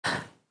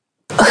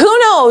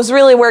knows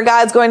really where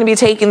God's going to be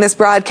taking this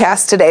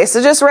broadcast today.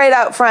 So just right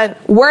out front,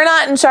 we're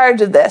not in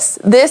charge of this.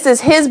 This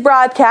is his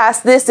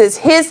broadcast. This is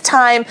his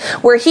time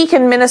where he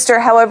can minister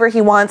however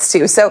he wants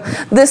to. So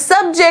the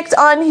subject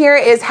on here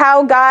is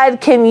how God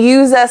can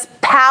use us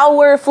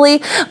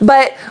powerfully,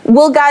 but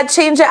will God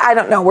change it? I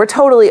don't know. We're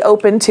totally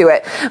open to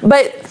it.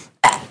 But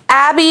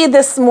Abby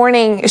this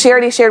morning, she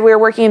already shared we were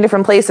working in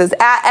different places.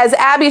 As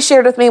Abby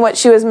shared with me what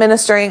she was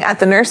ministering at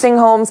the nursing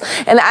homes,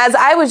 and as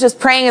I was just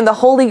praying in the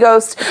Holy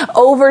Ghost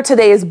over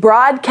today's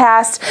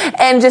broadcast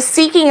and just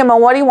seeking him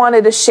on what he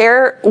wanted to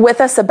share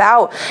with us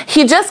about,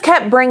 he just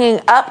kept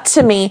bringing up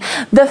to me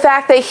the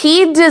fact that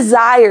he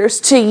desires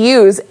to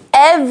use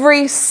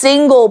every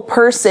single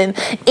person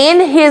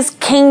in his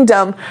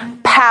kingdom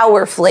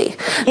powerfully,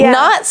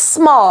 not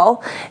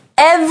small.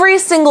 Every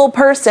single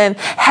person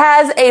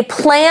has a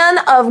plan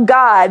of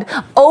God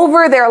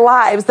over their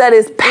lives that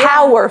is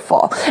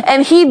powerful.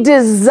 And he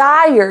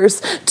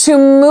desires to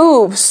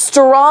move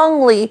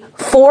strongly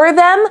for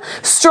them,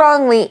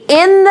 strongly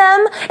in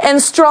them,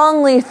 and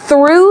strongly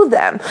through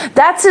them.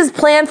 That's his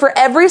plan for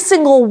every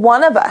single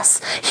one of us.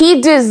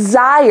 He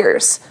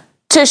desires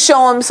to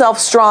show himself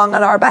strong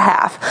on our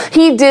behalf.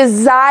 He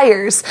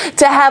desires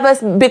to have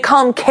us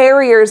become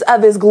carriers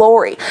of his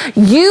glory.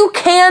 You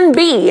can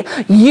be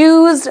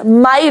used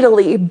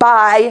mightily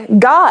by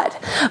God.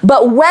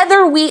 But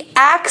whether we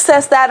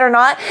access that or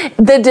not,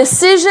 the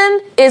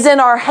decision is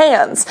in our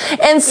hands.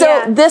 And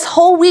so this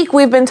whole week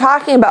we've been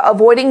talking about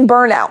avoiding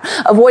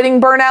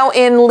burnout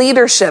in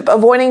leadership,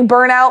 avoiding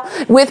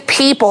burnout with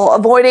people,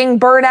 avoiding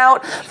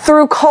burnout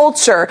through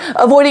culture,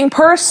 avoiding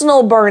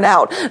personal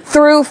burnout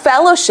through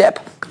fellowship.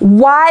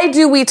 Why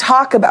do we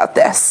talk about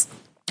this?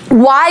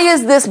 Why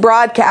is this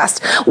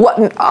broadcast,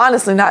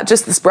 honestly, not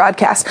just this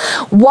broadcast,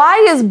 why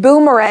is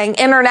Boomerang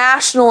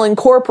International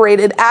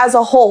Incorporated as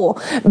a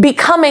whole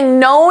becoming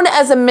known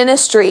as a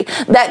ministry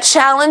that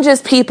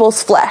challenges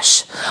people's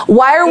flesh?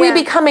 Why are we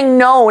becoming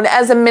known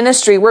as a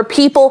ministry where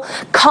people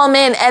come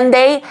in and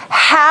they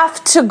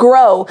have to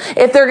grow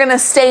if they're going to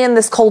stay in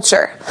this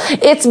culture?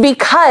 It's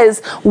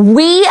because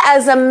we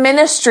as a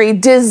ministry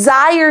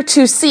desire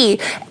to see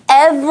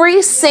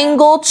every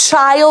single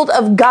child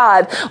of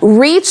God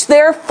reach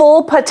their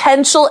full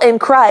potential in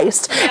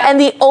Christ. And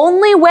the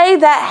only way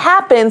that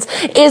happens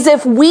is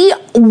if we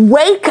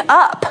wake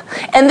up.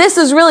 And this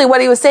is really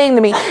what he was saying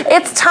to me.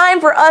 It's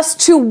time for us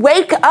to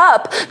wake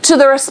up to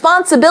the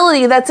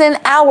responsibility that's in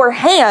our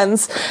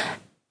hands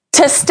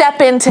to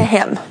step into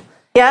him.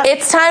 Yeah.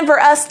 It's time for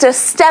us to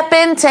step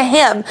into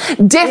him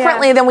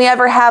differently than we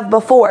ever have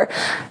before.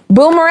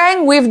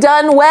 Boomerang, we've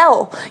done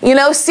well.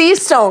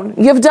 Seastone,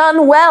 you've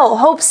done well.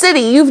 Hope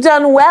City, you've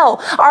done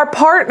well. Our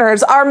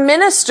partners, our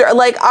ministers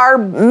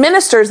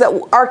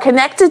that are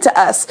connected to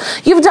us,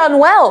 you've done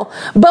well.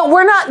 But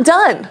we're not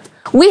done.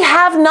 We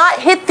have not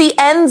hit the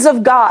ends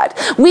of God.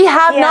 We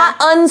have not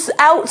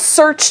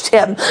out-searched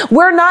him.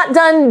 We're not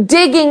done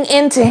digging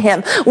into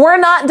him. We're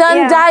not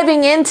done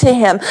diving into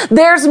him.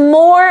 There's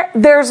more of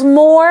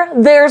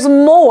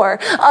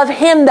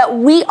him that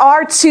we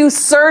are to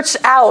search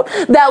out,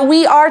 that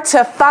we are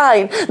to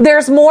find.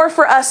 There's more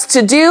for us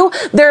to do.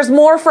 There's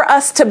more for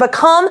us to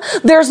become.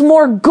 There's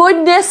more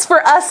goodness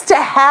for us to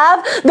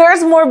have.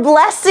 There's more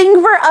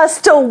blessing for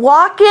us to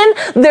walk in.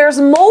 There's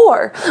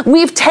more.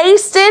 We've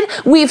tasted,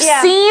 we've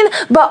seen,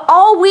 but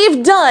all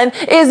we've done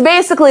is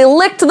basically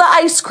licked the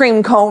ice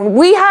cream cone.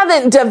 We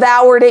haven't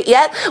devoured it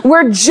yet.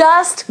 We're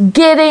just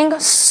getting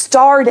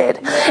started.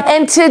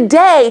 And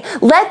today,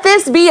 let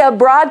this be a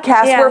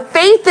broadcast where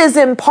faith is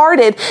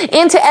imparted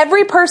into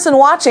every person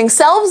watching,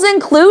 selves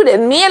included,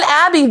 me and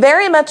Abby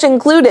very much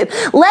included.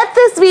 Let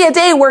this be a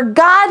day where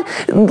God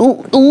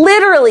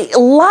literally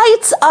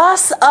lights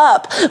us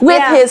up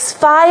with his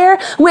fire,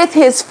 with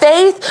his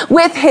faith,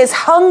 with his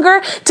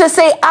hunger to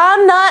say,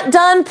 I'm not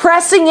done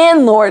pressing in,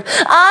 Lord.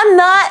 I'm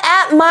not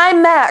at my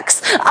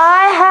max.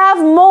 I have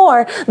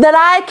more that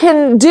I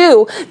can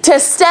do to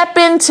step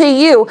into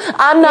you.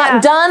 I'm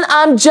not done.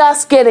 I'm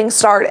just getting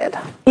started.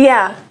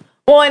 Yeah.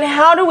 Well, and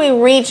how do we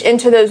reach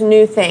into those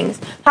new things?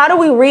 How do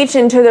we reach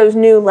into those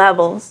new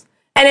levels?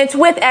 And it's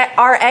with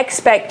our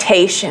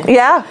expectation.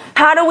 Yeah.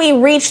 How do we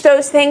reach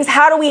those things?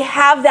 How do we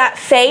have that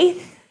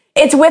faith?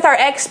 It's with our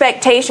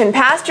expectation.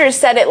 Pastor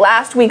said it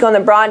last week on the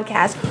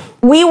broadcast.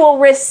 We will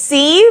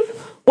receive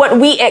what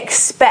we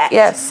expect.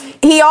 Yes.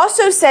 He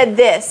also said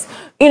this.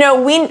 We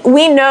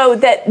know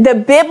that the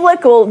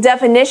biblical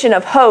definition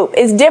of hope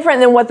is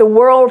different than what the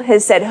world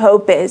has said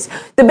hope is.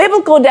 The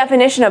biblical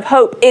definition of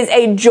hope is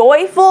a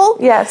joyful,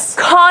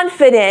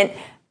 confident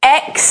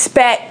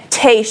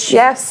expectation.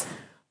 Yes.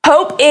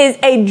 Hope is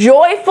a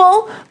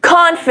joyful,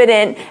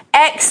 confident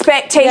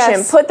expectation.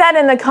 Yes. Put that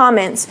in the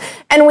comments.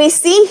 And we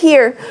see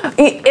here,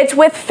 it's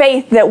with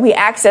faith that we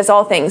access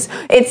all things.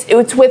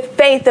 It's with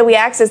faith that we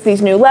access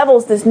these new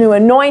levels, this new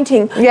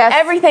anointing,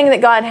 everything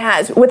that God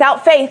has.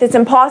 Without faith, it's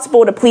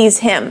impossible to please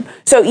him.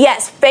 So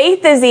yes,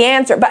 faith is the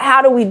answer. But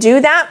how do we do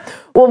that?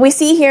 Well, we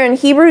see here in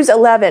Hebrews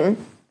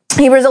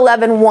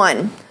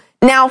 11:1.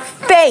 Now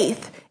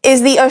faith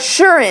is the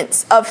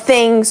assurance of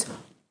things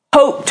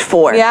hoped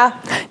for.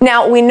 Yeah.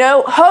 Now, we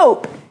know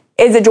hope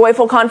is a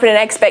joyful, confident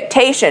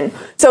expectation.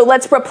 So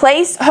let's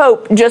replace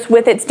hope just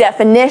with its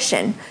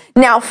definition.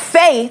 Now,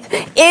 faith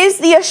is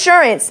the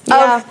assurance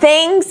of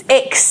things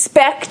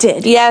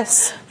expected.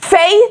 Yes.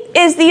 Faith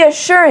is the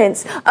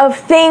assurance of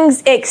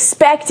things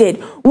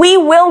expected. We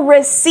will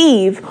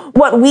receive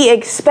what we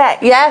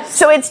expect. Yes.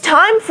 So it's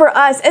time for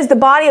us as the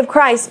body of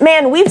Christ.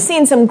 Man, we've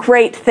seen some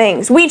great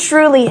things. We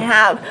truly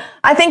have.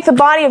 I think the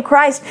body of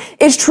Christ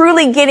is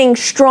truly getting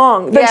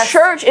strong. The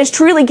church is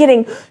truly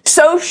getting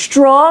so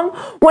strong.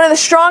 One of the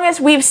strongest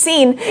we've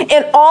seen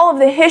in all of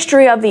the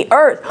history of the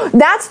earth.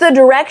 That's the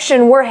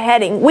direction we're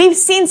heading. We've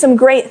seen some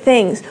great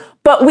things.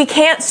 But we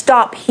can't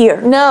stop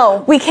here.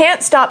 No. We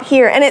can't stop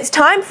here. And it's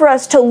time for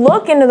us to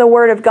look into the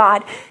Word of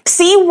God.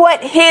 See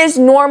what His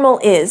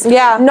normal is.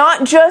 Yeah.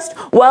 Not just,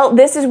 well,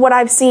 this is what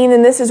I've seen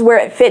and this is where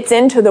it fits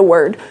into the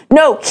Word.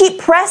 No, keep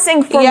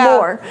pressing for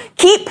more.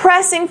 Keep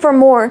pressing for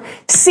more.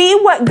 See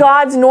what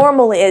God's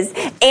normal is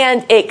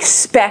and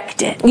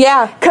expect it.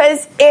 Yeah.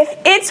 Because if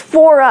it's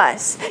for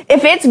us,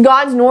 if it's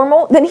God's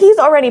normal, then He's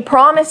already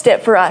promised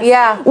it for us.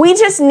 Yeah. We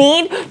just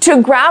need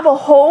to grab a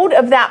hold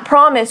of that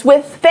promise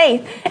with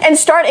faith and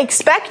start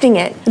expecting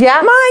it.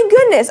 Yeah. My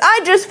goodness,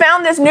 I just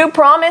found this new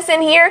promise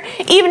in here.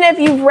 Even if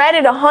you've read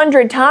it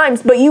 100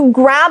 times, but you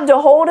grabbed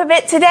a hold of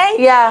it today.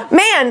 Yeah.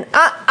 Man,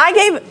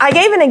 I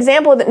gave an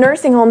example at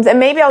nursing homes, and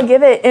maybe I'll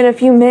give it in a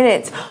few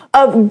minutes,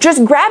 of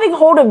just grabbing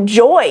hold of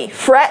joy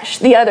fresh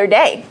the other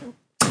day.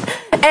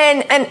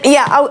 And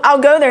yeah,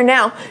 I'll go there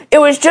now. It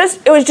was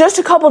just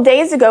a couple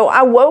days ago.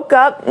 I woke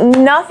up,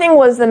 nothing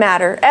was the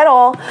matter at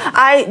all.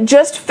 I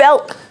just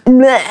felt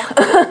meh.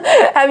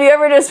 Have you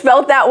ever just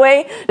felt that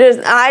way?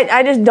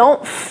 I just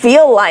don't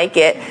feel like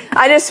it.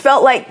 I just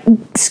felt like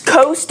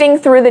coasting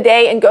through the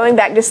day and going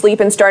back to sleep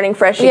and starting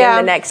fresh again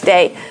the next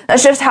day.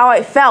 That's just how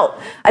I felt.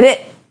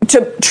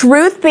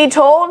 Truth be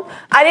told,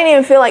 I didn't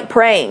even feel like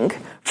praying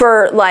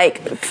for like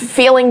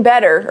feeling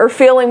better or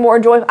feeling more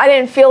joyful. I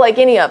didn't feel like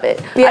any of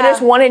it. I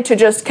just wanted to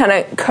just kind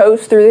of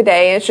coast through the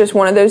day. It's just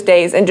one of those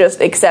days and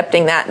just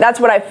accepting that. That's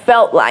what I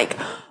felt like.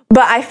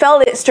 But I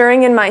felt it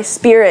stirring in my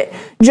spirit.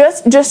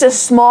 Just a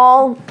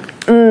small,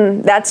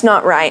 that's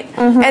not right.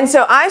 Mm-hmm. And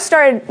so I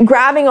started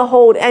grabbing a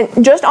hold,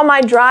 and just on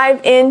my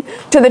drive in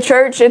to the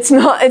church, it's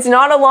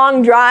not a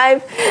long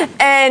drive,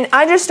 and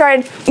I just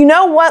started, you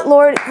know what,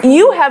 Lord,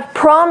 you have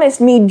promised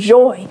me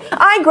joy.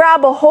 I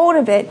grab a hold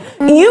of it.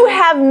 Mm-hmm. You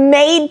have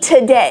made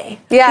today.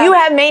 Yeah. You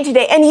have made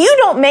today, and you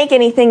don't make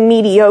anything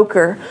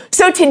mediocre.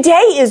 So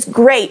today is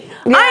great.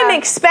 Yeah. I'm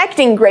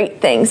expecting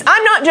great things.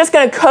 I'm not just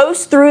going to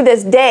coast through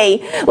this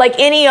day like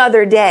any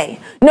other day.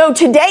 No,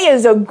 today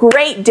is a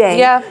great day.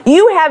 Yeah.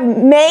 You have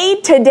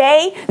made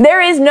today.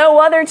 There is no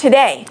other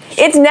today.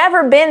 It's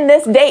never been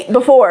this date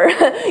before.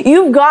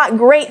 You've got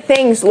great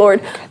things,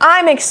 Lord.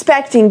 I'm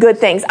expecting good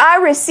things. I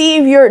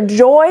receive your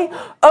joy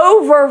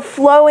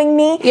overflowing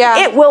me.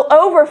 Yeah. It will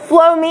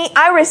overflow me.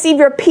 I receive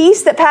your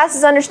peace that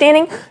passes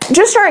understanding.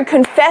 Just started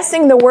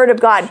confessing the Word of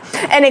God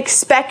and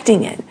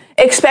expecting it.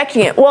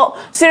 Well,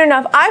 soon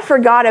enough, I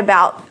forgot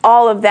about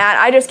all of that.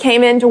 I just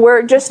came into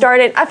work, just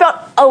started. I felt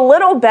a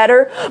little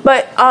better,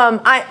 but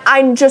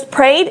I just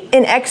prayed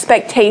in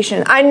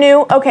expectation. I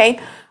knew, okay,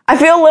 I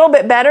feel a little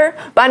bit better,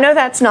 but I know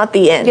that's not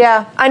the end.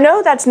 Yeah. I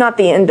know that's not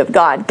the end of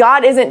God.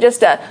 God isn't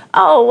just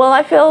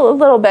I feel a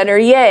little better,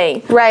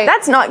 yay. Right.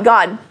 That's not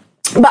God.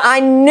 But I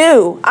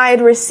knew I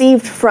had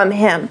received from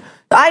Him.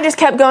 I just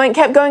kept going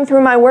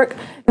through my work.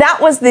 That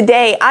was the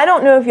day, I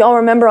don't know if y'all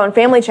remember on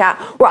Family Chat,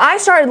 where I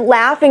started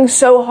laughing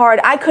so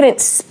hard I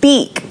couldn't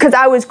speak because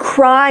I was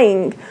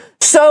crying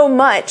so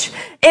much.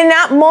 In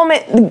that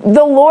moment,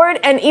 the Lord,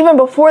 and even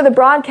before the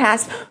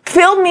broadcast,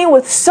 filled me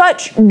with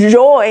such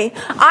joy.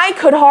 I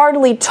could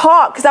hardly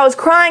talk because I was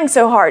crying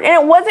so hard. And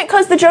it wasn't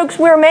because the jokes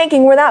we were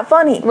making were that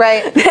funny.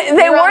 Right.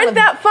 They weren't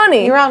that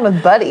funny. You're on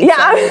with buddies. Yeah.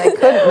 So I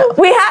couldn't.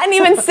 We hadn't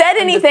even said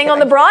anything on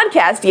the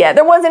broadcast yet.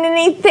 There wasn't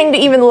anything to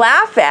even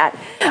laugh at.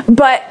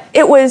 But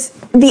it was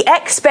the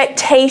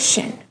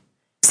expectation.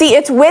 See,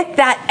 it's with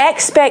that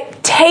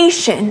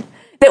expectation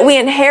that we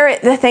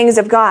inherit the things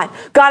of God.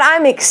 God,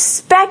 I'm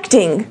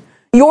expecting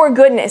your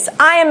goodness.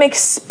 I am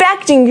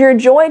expecting your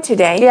joy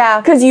today. Yeah.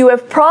 Because you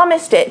have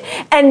promised it.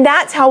 And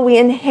that's how we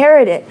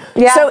inherit it.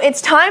 Yeah. So it's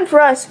time for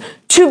us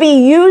to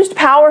be used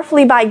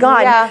powerfully by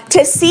God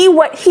to see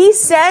what He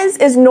says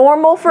is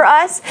normal for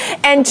us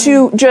and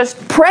to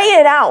just pray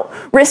it out,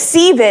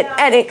 receive it,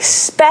 and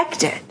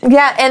expect it.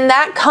 Yeah, and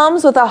that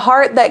comes with a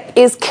heart that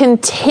is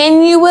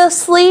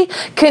continuously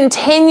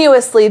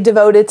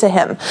devoted to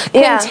Him,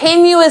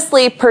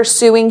 continuously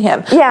pursuing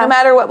Him. Yeah. No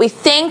matter what we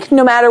think,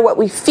 no matter what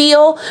we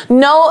feel,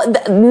 none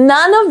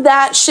of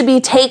that should be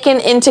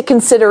taken into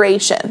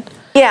consideration.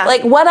 Yeah.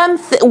 Like what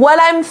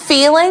I'm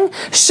feeling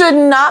should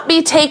not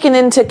be taken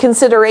into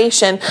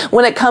consideration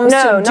when it comes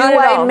to, do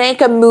I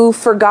make a move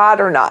for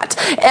God or not?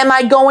 Am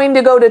I going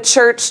to go to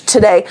church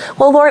today?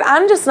 Well, Lord,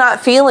 I'm just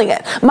not feeling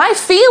it. My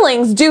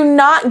feelings do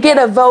not get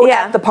a vote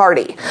at the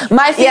party.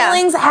 My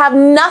feelings have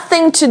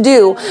nothing to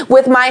do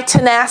with my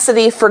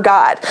tenacity for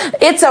God.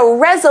 It's a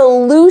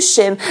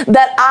resolution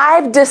that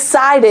I've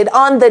decided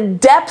on the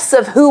depths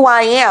of who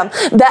I am,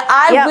 that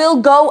I will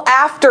go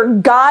after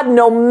God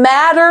no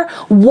matter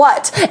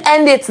what.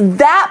 And it's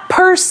that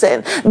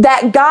person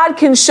that God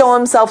can show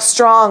himself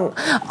strong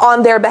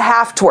on their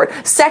behalf toward.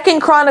 2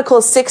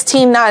 Chronicles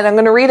 16:9. I'm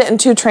going to read it in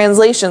two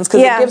translations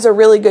because it gives a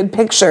really good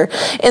picture.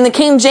 In the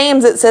King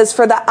James, it says,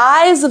 "For the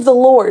eyes of the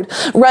Lord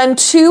run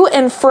to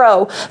and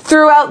fro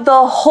throughout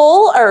the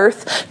whole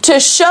earth to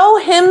show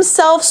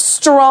himself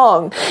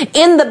strong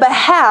in the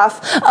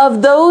behalf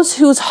of those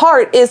whose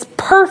heart is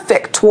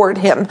perfect toward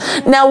him."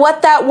 Now,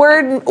 what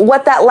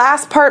that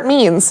last part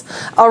means,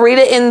 I'll read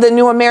it in the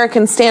New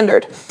American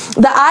Standard.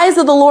 The eyes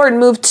of the Lord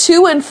move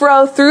to and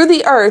fro through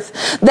the earth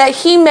that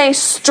he may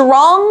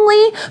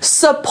strongly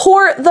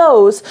support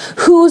those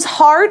whose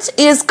heart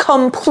is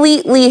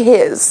completely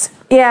his.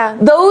 Yeah.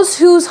 Those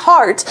whose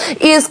heart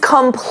is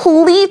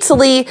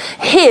completely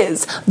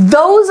his.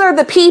 Those are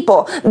the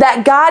people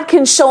that God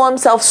can show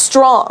himself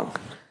strong.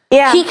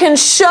 Yeah. He can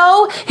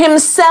show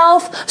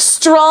himself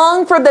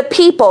strong for the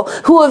people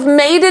who have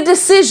made a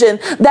decision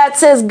that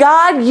says,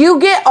 God, you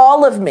get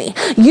all of me.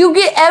 You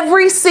get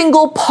every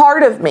single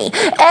part of me,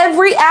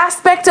 every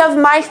aspect of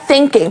my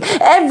thinking,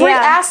 every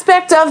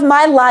aspect of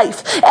my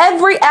life,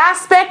 every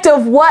aspect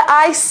of what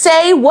I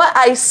say, what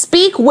I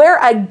speak, where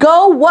I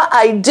go, what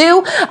I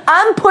do.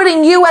 I'm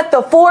putting you at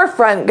the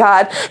forefront,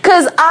 God,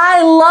 because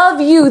I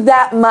love you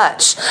that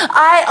much.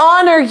 I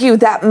honor you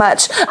that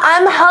much.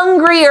 I'm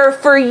hungrier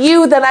for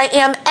you than I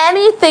am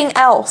anything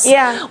else.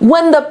 Yeah.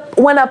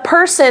 When a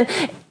person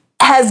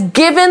has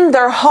given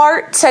their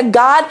heart to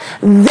God,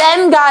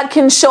 then God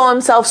can show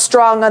himself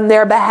strong on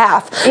their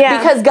behalf. Yeah.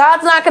 Because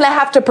God's not going to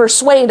have to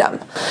persuade them.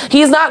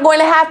 He's not going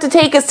to have to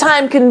take his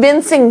time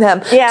convincing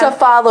them to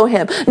follow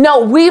him. No,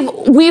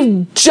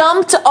 we've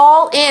jumped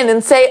all in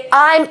and say,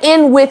 I'm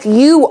in with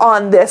you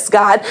on this,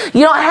 God.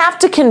 You don't have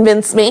to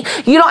convince me.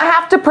 You don't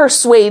have to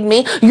persuade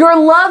me. Your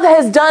love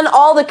has done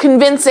all the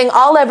convincing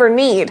I'll ever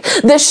need.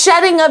 The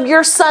shedding of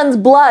your son's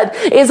blood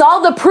is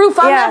all the proof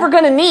I'm ever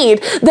going to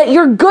need that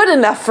you're good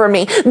enough for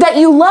me, that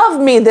you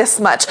love me this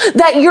much,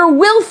 that your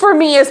will for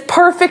me is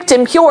perfect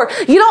and pure.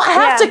 You don't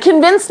have to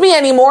convince me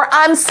anymore.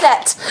 I'm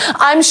set.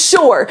 I'm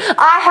sure.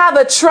 I have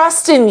a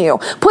trust in you.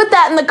 Put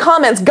that in the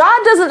comments.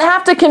 God doesn't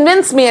have to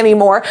convince me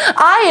anymore.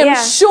 I am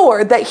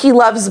sure that he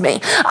loves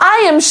me.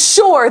 I am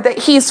sure that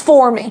he's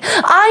for me.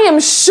 I am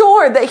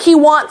sure that he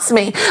wants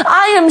me.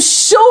 I am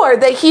sure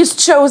that he's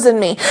chosen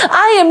me.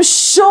 I am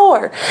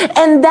sure.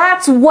 And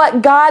that's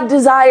what God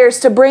desires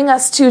to bring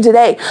us to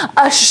today.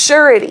 A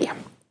surety.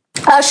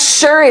 A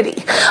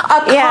surety,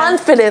 a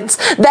confidence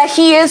that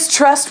he is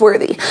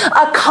trustworthy,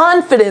 a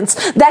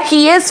confidence that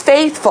he is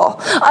faithful,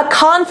 a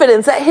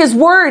confidence that his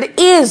word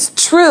is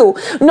true.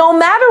 No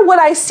matter what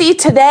I see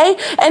today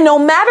and no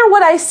matter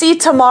what I see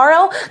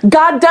tomorrow,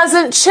 God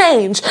doesn't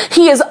change.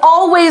 He is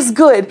always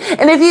good.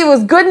 And if he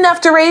was good enough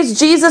to raise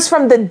Jesus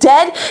from the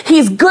dead,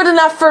 he's good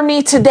enough for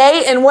me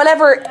today, and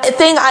whatever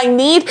thing I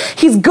need,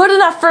 he's good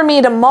enough for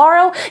me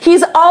tomorrow.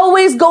 He's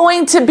always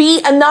going to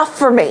be enough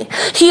for me.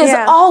 He is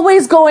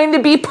always going to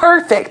be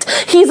perfect.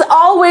 He's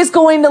always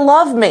going to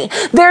love me.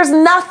 There's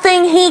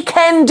nothing he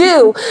can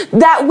do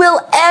that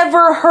will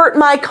ever hurt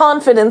my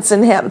confidence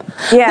in him.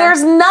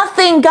 There's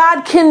nothing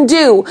God can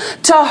do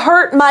to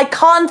hurt my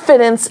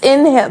confidence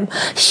in him.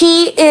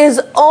 He is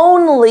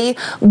only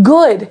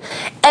good,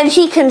 and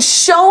he can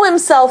show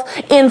himself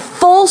in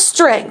full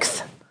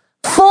strength.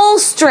 Full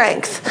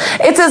strength.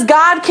 It says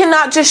God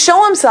cannot just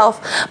show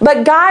himself,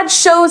 but God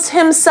shows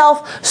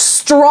himself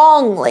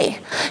strongly.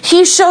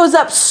 He shows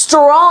up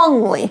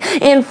strongly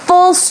in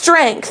full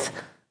strength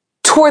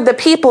toward the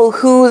people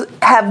who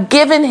have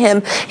given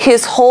him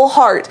his whole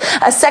heart.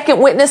 A second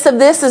witness of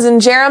this is in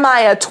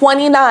Jeremiah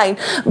 29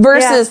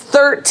 verses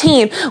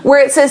 13, where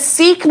it says,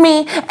 seek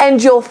me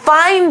and you'll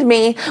find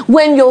me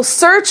when you'll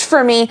search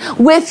for me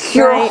with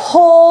your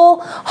whole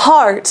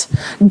heart.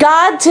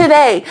 God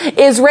today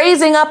is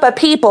raising up a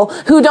people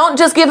who don't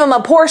just give him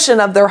a portion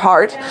of their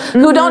heart,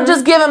 who don't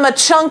just give him a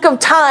chunk of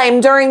time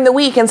during the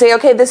week and say,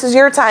 okay, this is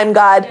your time,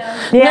 God.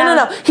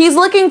 No. He's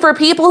looking for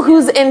people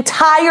whose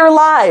entire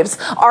lives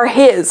are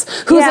his,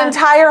 whose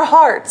entire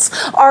hearts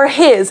are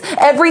his.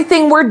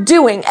 Everything we're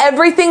doing,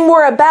 everything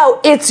we're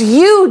about, it's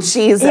you,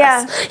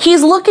 Jesus.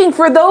 He's looking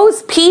for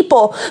those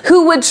people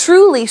who would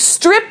truly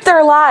strip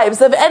their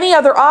lives of any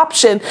other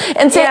option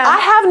and say, I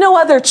have no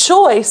other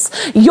choice.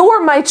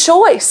 You're my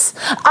choice.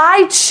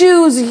 I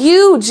choose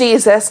you,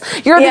 Jesus.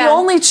 You're the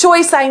only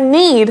choice I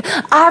need.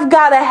 I've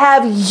got to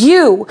have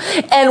you.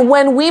 And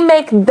when we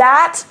make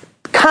that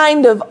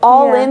kind of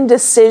all-in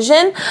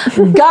decision,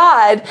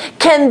 God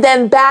can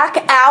then back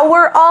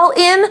our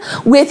all-in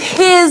with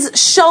his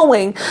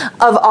showing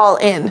of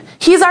all-in.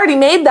 He's already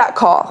made that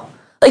call.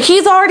 Like,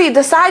 he's already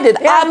decided,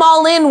 I'm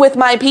all in with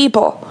my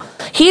people.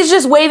 He's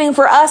just waiting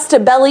for us to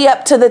belly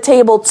up to the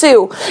table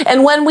too.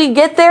 And when we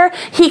get there,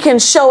 he can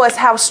show us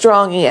how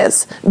strong he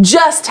is,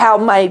 just how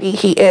mighty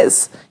he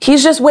is.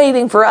 He's just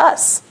waiting for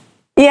us.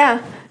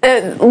 Yeah.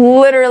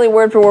 Literally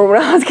word for word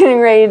what I was getting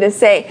ready to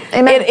say.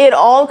 Amen. It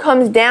all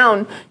comes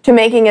down to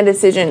making a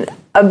decision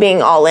of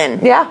being all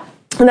in. Yeah.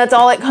 And that's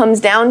all it comes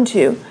down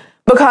to.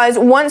 Because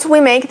once we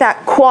make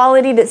that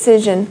quality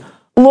decision,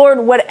 Lord,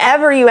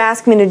 whatever you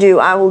ask me to do,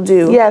 I will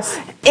do. Yes.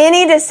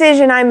 Any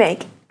decision I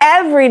make,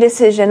 every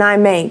decision I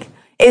make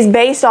is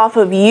based off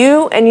of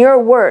you and your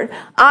word.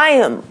 I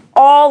am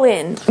all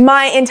in.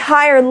 My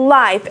entire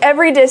life,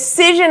 every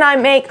decision I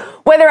make,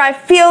 whether I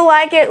feel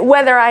like it,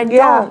 whether I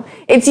don't,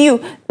 it's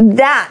you.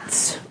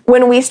 That's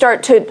when we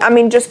start to,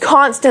 just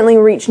constantly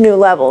reach new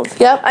levels.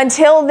 Yep.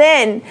 Until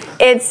then,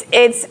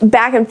 it's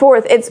back and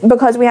forth. It's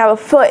because we have a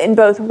foot in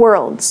both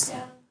worlds.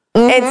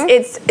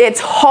 It's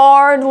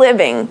hard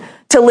living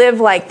to live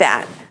like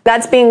that.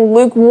 That's being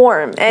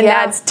lukewarm, and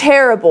that's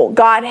terrible.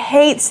 God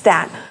hates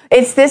that.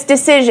 It's this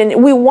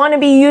decision. We want to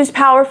be used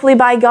powerfully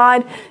by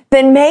God,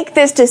 then make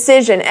this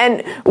decision.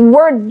 And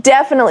we're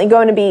definitely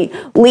going to be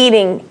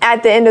leading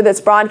at the end of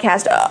this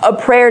broadcast a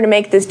prayer to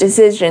make this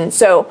decision.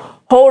 So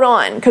hold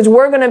on, because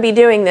we're going to be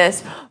doing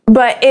this.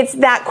 But it's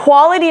that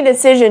quality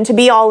decision to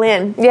be all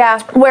in.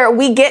 Yeah. Where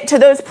we get to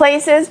those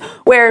places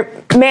where,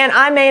 man,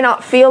 I may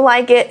not feel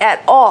like it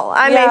at all.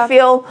 I may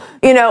feel,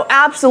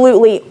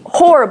 absolutely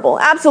horrible,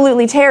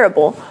 absolutely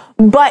terrible.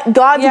 But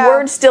God's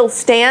word still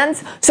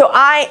stands. So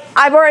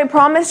I've already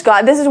promised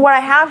God, this is what I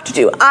have to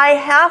do. I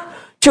have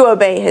to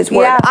obey his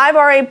word. I've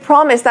already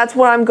promised that's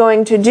what I'm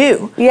going to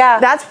do. Yeah.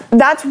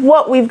 That's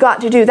what we've got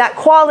to do. That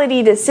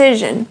quality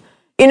decision.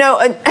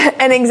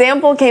 An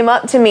example came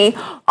up to me.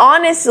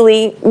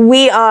 Honestly,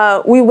 we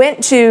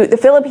went to the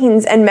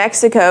Philippines and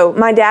Mexico.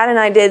 My dad and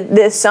I did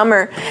this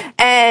summer.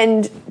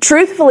 And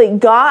truthfully,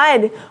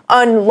 God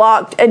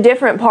unlocked a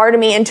different part of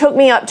me and took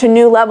me up to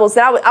new levels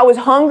that I was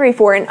hungry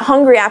for and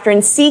hungry after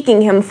and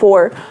seeking him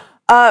for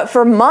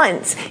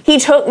months. He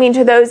took me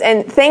to those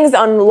and things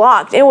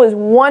unlocked. It was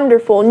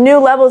wonderful. New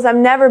levels I've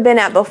never been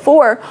at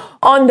before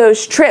on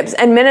those trips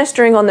and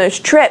ministering on those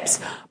trips.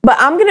 But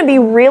I'm going to be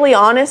really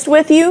honest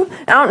with you.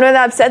 I don't know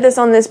that I've said this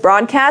on this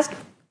broadcast.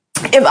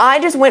 If I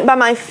just went by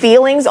my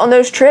feelings on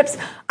those trips,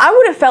 I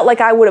would have felt like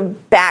I would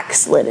have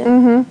backslidden.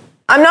 Mm-hmm.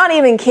 I'm not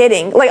even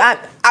kidding. Like,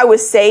 I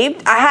was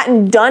saved. I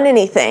hadn't done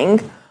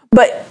anything,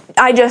 but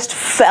I just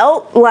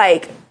felt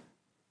like,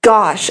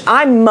 gosh,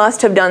 I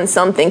must have done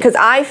something because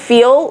I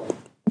feel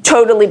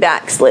totally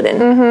backslidden.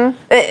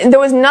 Mm-hmm. There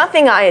was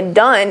nothing I had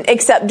done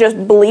except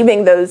just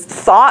believing those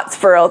thoughts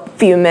for a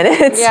few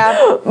minutes.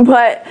 Yeah.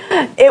 But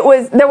there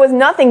was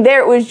nothing there.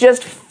 It was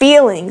just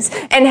feelings.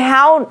 And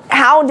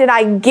how did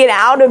I get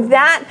out of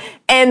that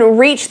and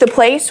reach the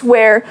place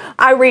where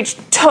I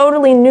reached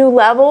totally new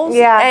levels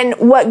and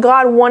what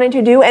God wanted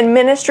to do and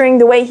ministering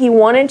the way he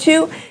wanted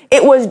to?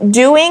 It was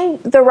doing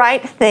the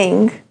right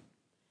thing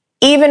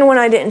even when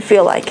I didn't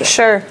feel like it.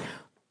 Sure.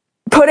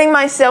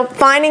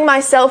 Finding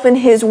myself in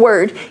his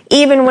word,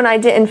 even when I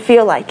didn't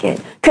feel like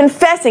it.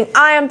 Confessing,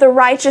 I am the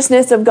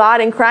righteousness of God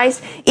in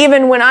Christ,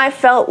 even when I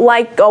felt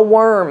like a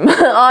worm,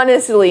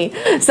 honestly,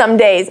 some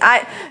days.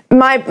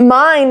 My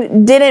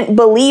mind didn't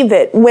believe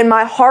it when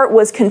my heart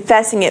was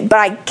confessing it, but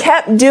I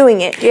kept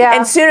doing it. Yeah.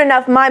 And soon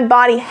enough, my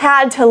body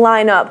had to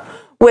line up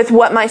with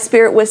what my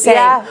spirit was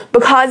saying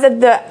because of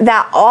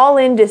that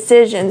all-in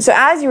decision. So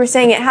as you were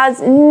saying, it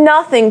has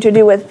nothing to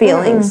do with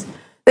feelings. Mm-hmm.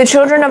 The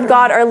children of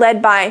God are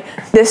led by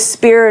the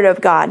Spirit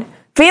of God.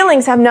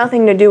 Feelings have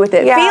nothing to do with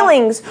it. Yeah.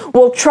 Feelings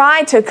will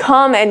try to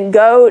come and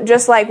go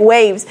just like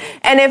waves.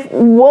 And if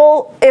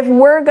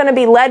we're going to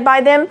be led by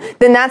them,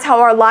 then that's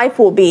how our life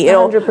will be.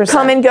 It'll 100%.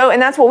 Come and go.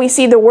 And that's what we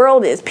see the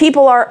world is.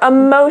 People are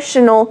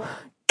emotional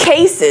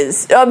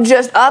cases of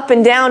just up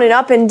and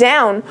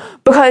down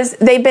because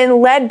they've been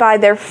led by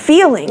their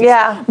feelings.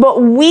 Yeah. But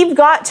we've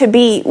got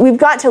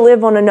to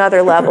live on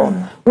another level.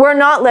 We're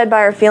not led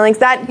by our feelings.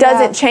 That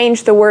doesn't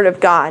change the word of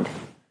God.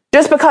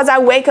 Just because I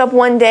wake up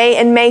one day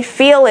and may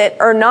feel it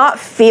or not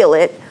feel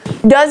it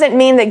doesn't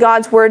mean that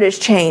God's word has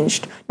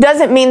changed.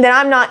 Doesn't mean that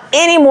I'm not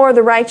any more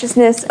the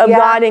righteousness of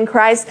God in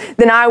Christ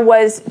than I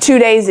was 2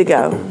 days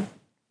ago.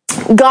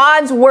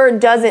 God's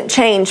word doesn't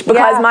change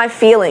because my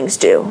feelings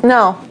do.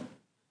 No.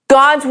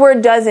 God's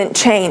word doesn't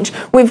change.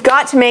 We've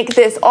got to make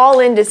this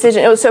all-in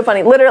decision. It was so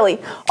funny. Literally,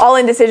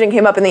 all-in decision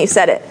came up and then you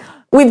said it.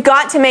 We've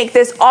got to make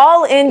this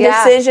all-in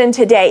decision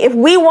today. If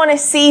we want to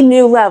see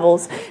new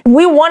levels, if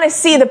we want to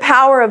see the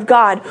power of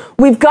God,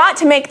 we've got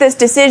to make this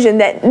decision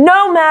that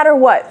no matter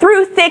what,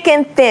 through thick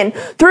and thin,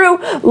 through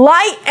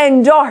light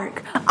and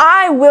dark,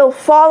 I will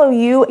follow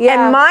you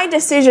and my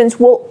decisions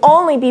will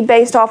only be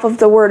based off of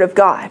the word of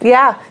God.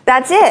 Yeah.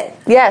 That's it.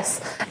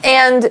 Yes.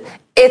 And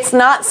it's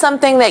not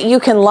something that you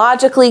can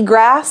logically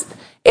grasp.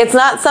 It's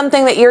not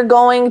something that you're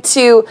going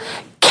to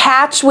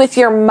catch with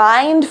your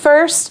mind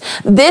first.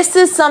 This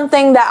is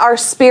something that our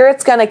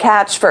spirit's going to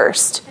catch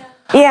first.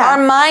 Yeah.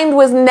 Our mind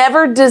was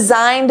never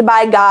designed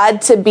by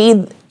God to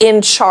be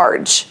in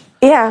charge.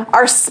 Yeah.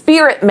 Our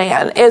spirit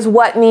man is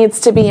what needs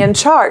to be in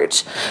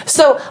charge.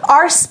 So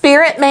our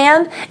spirit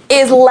man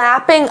is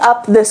lapping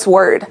up this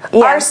word.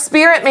 Yeah. Our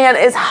spirit man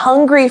is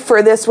hungry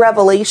for this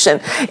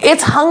revelation.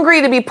 It's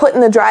hungry to be put in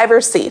the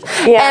driver's seat.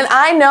 Yeah. And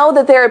I know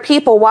that there are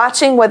people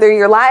watching, whether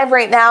you're live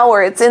right now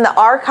or it's in the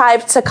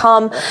archive to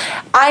come.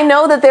 I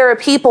know that there are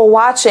people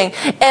watching,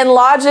 and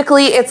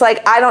logically it's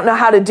like, I don't know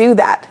how to do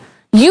that.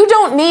 You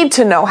don't need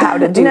to know how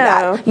to do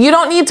that. You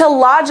don't need to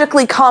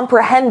logically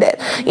comprehend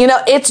it. You know,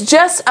 it's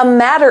just a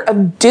matter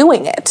of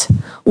doing it.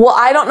 Well,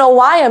 I don't know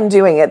why I'm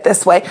doing it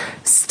this way.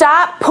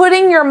 Stop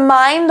putting your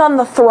mind on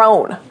the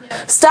throne.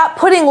 Stop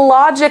putting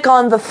logic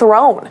on the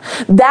throne.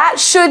 That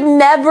should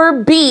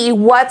never be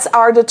what's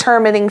our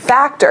determining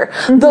factor.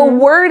 Mm-hmm. The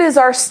word is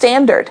our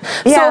standard.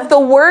 Yeah. So if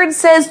the word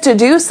says to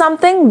do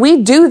something,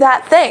 we do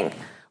that thing,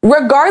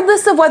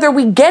 regardless of whether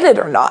we get it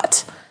or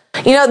not.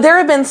 You know, there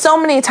have been so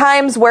many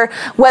times where,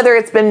 whether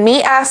it's been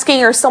me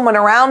asking or someone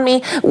around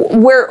me,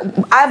 where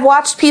I've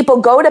watched people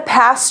go to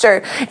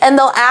pastor and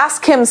they'll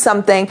ask him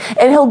something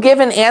and he'll give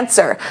an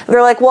answer.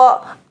 They're like,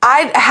 well,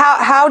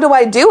 how do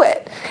I do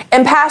it?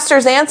 And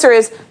pastor's answer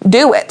is,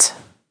 do it.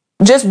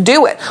 Just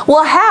do it.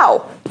 Well,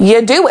 how?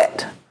 You do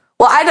it.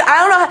 Well, I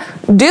don't know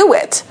how. Do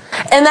it.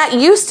 And that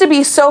used to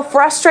be so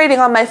frustrating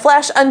on my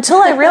flesh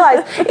until I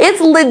realized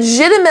it's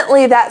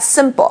legitimately that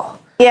simple.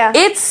 Yeah.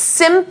 It's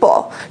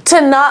simple to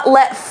not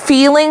let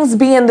feelings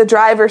be in the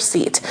driver's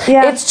seat.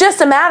 Yeah. It's just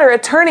a matter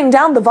of turning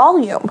down the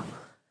volume.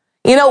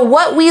 You know,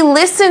 what we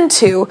listen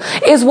to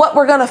is what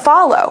we're going to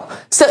follow.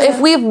 So if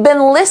we've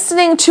been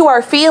listening to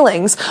our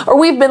feelings or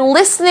we've been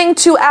listening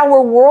to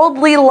our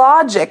worldly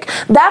logic,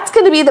 that's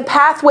going to be the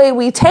pathway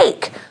we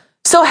take.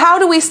 So how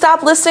do we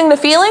stop listening to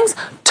feelings?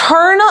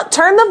 Turn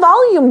the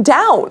volume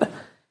down.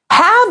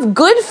 Have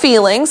good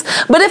feelings,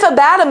 but if a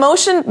bad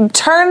emotion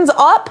turns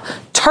up,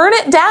 turn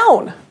it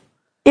down.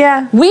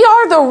 Yeah. We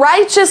are the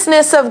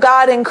righteousness of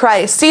God in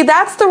Christ. See,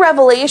 that's the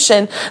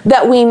revelation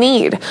that we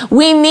need.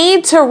 We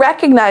need to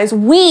recognize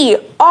we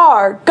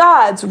are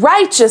God's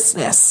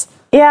righteousness.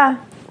 Yeah.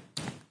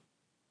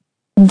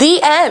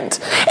 The end.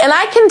 And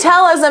I can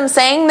tell as I'm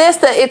saying this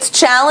that it's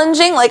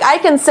challenging. Like, I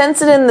can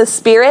sense it in the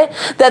spirit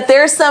that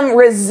there's some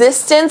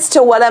resistance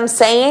to what I'm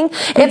saying.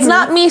 Mm-hmm. It's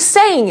not me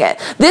saying it.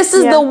 This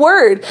is the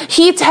word.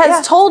 He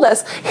has told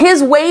us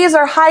his ways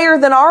are higher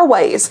than our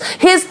ways.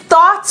 His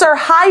thoughts are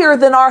higher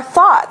than our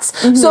thoughts.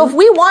 Mm-hmm. So if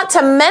we want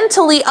to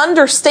mentally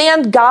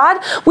understand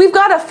God, we've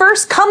got to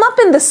first come up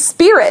in the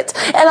spirit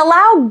and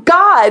allow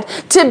God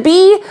to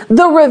be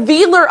the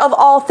revealer of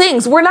all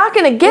things. We're not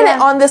going to get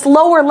it on this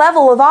lower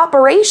level of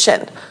operation.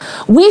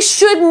 We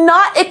should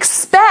not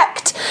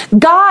expect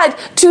God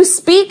to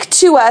speak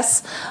to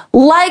us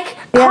like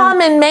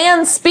common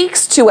man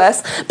speaks to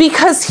us,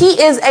 because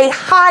he is a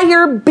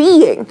higher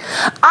being.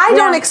 I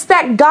don't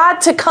expect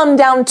God to come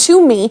down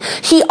to me.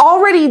 He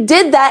already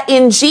did that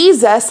in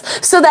Jesus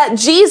so that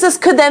Jesus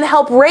could then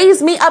help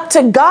raise me up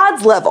to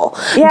God's level.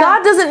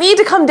 God doesn't need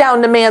to come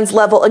down to man's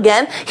level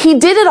again. He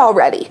did it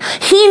already.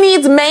 He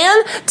needs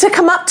man to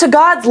come up to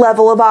God's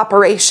level of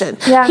operation.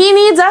 He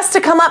needs us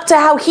to come up to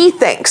how he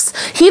thinks.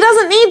 He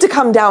doesn't need to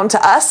come down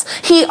to us.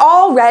 He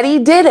already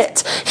did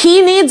it.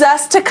 He needs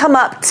us to come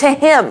up to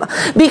him,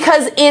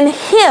 because in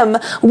him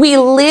we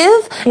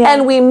live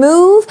and we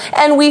move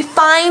and we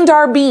find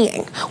our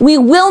being. We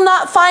will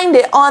not find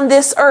it on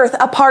this earth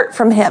apart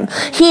from him.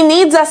 He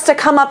needs us to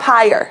come up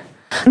higher.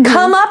 Mm-hmm.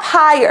 Come up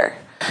higher.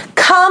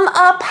 Come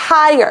up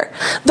higher.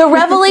 The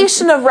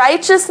revelation of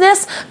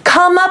righteousness,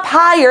 come up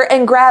higher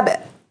and grab it.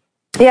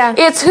 Yeah.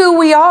 It's who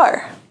we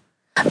are.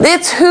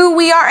 It's who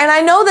we are. And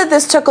I know that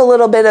this took a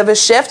little bit of a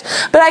shift,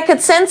 but I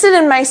could sense it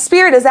in my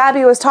spirit as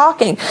Abby was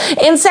talking.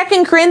 In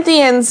 2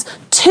 Corinthians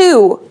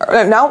 2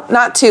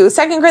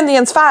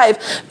 Corinthians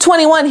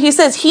 5:21, he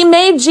says, he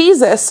made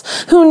Jesus,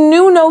 who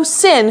knew no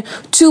sin,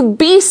 to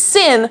be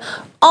sin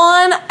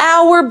on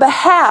our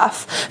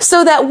behalf,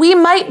 so that we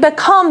might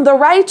become the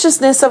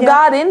righteousness of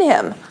God in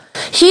him.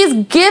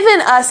 He's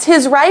given us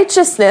his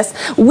righteousness.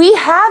 We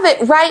have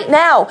it right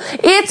now.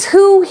 It's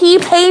who he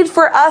paid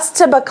for us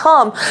to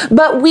become,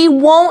 but we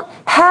won't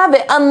have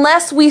it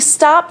unless we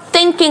stop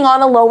thinking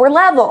on a lower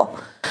level.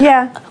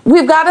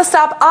 We've got to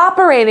stop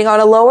operating on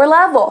a lower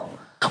level.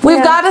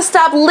 We've got to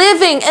stop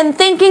living and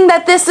thinking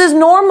that this is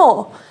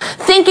normal.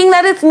 Thinking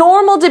that it's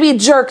normal to be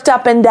jerked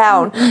up and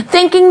down.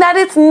 Thinking that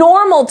it's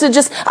normal to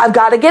just, I've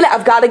got to get it,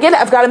 I've got to get it,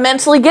 I've got to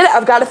mentally get it,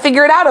 I've got to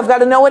figure it out, I've got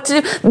to know what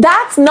to do.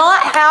 That's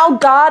not how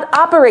God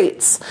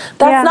operates.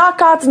 That's not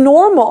God's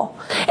normal.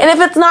 And if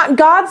it's not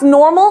God's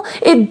normal,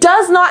 it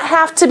does not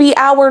have to be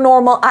our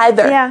normal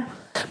either.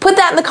 Put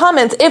that in the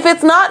comments. If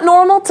it's not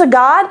normal to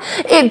God,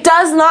 it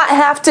does not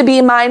have to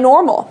be my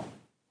normal.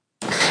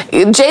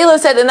 J-Lo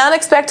said, an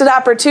unexpected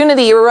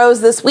opportunity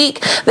arose this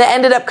week that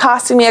ended up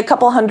costing me a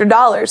couple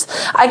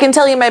 $100. I can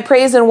tell you my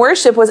praise and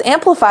worship was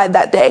amplified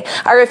that day.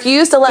 I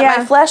refused to let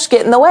my flesh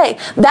get in the way.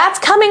 That's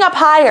coming up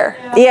higher.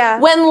 Yeah.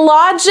 When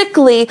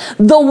logically,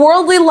 the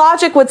worldly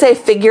logic would say,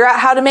 figure out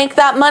how to make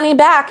that money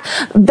back.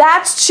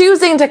 That's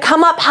choosing to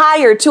come up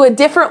higher to a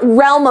different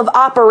realm of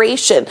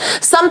operation.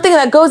 Something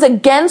that goes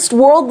against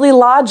worldly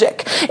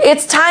logic.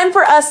 It's time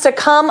for us to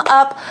come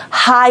up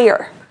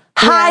higher.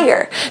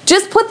 Higher.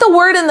 Just put the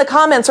word in the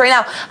comments right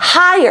now.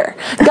 Higher.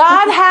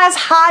 God has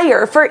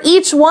higher for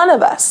each one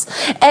of us.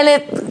 And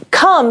it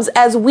comes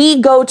as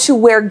we go to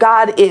where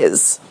God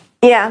is.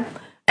 Yeah.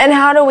 And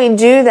how do we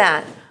do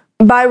that?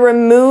 By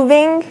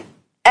removing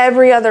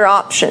every other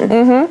option.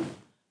 Mm-hmm.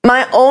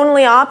 My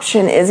only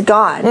option is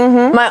God.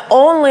 Mm-hmm. My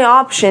only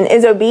option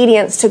is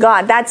obedience to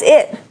God. That's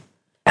it.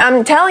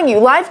 I'm telling you,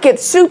 life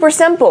gets super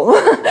simple.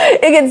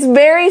 It gets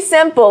very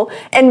simple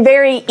and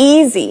very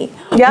easy.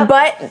 Yep.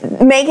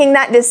 But making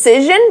that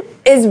decision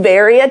is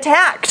very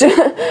attacked.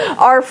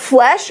 Our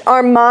flesh,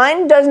 our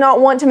mind does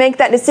not want to make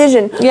that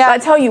decision. Yeah. But I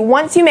tell you,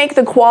 once you make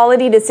the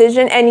quality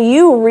decision and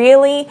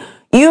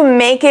you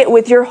make it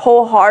with your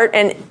whole heart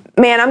and,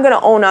 man, I'm going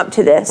to own up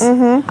to this.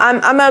 Mm-hmm.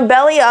 I'm going to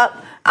belly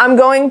up. I'm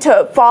going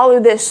to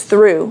follow this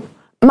through.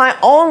 My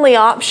only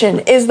option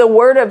is the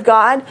Word of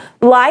God.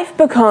 Life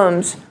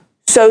becomes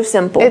so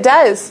simple. It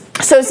does.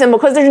 So simple,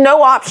 because there's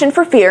no option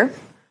for fear.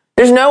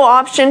 There's no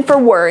option for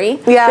worry.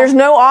 Yeah. There's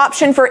no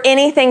option for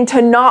anything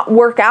to not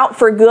work out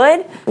for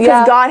good,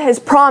 because God has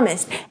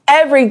promised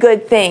every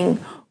good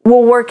thing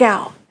will work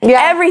out.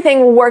 Yeah.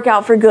 Everything will work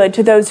out for good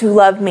to those who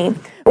love me.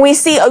 We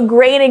see a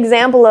great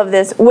example of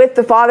this with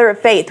the father of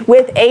faith,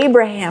 with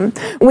Abraham.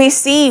 We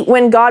see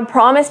when God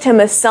promised him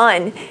a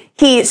son,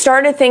 he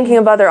started thinking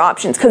of other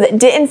options because it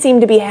didn't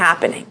seem to be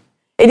happening.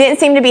 It didn't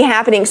seem to be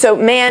happening. So,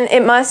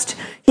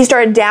 he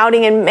started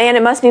doubting, and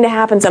it must need to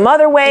happen some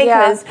other way,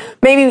 because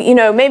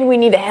maybe we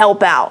need to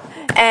help out.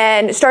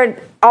 And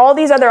all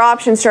these other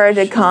options started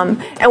to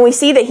come, and we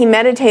see that he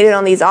meditated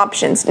on these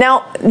options.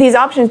 Now, these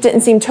options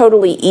didn't seem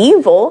totally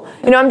evil.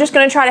 I'm just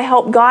going to try to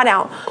help God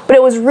out. But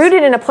it was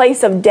rooted in a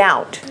place of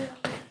doubt.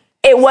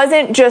 It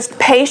wasn't just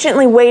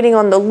patiently waiting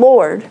on the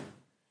Lord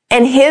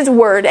and His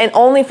word and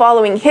only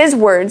following His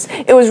words.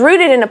 It was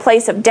rooted in a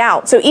place of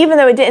doubt. So even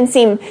though it didn't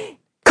seem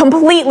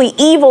completely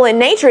evil in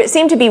nature, it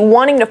seemed to be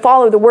wanting to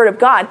follow the word of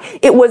God.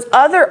 It was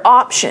other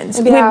options.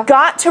 Yeah. We've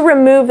got to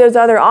remove those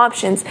other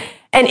options.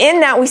 And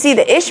in that, we see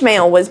that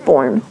Ishmael was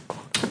born.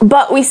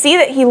 But we see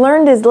that he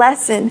learned his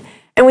lesson.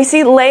 And we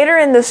see later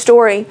in the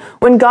story,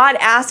 when God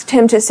asked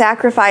him to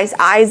sacrifice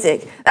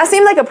Isaac, that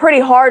seemed like a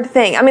pretty hard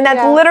thing.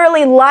 That's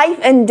literally life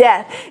and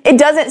death. It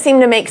doesn't seem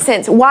to make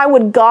sense. Why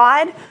would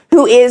God,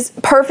 who is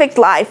perfect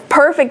life,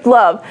 perfect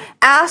love,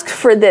 ask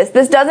for this?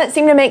 This doesn't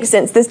seem to make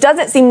sense. This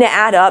doesn't seem to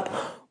add up.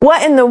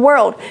 What in the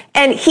world?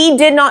 And he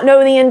did not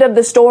know the end of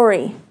the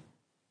story.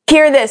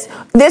 Hear this.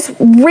 This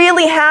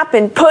really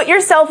happened. Put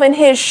yourself in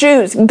his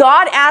shoes.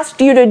 God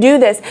asked you to do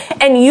this,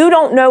 and you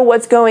don't know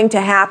what's going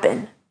to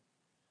happen.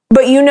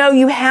 But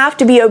you have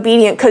to be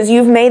obedient because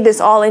you've made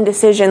this all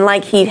indecision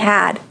like he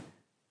had.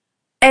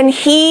 And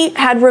he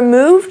had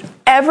removed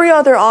every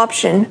other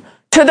option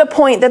to the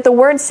point that the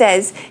word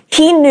says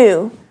he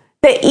knew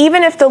that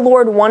even if the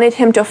Lord wanted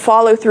him to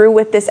follow through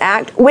with this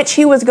act, which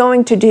he was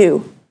going to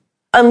do,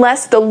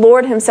 unless the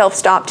Lord himself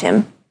stopped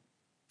him,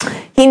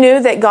 he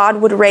knew that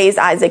God would raise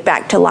Isaac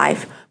back to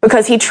life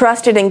because he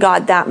trusted in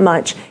God that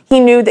much. He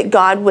knew that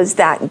God was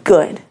that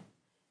good.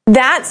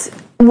 That's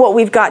what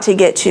we've got to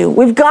get to.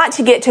 We've got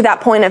to get to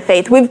that point of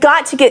faith. We've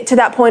got to get to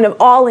that point of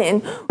all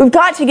in. We've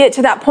got to get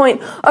to that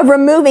point of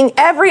removing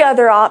every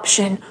other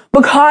option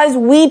because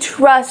we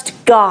trust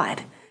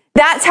God.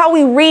 That's how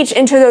we reach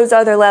into those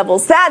other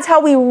levels. That's how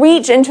we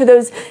reach into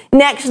those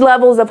next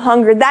levels of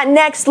hunger, that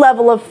next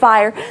level of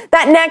fire,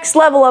 that next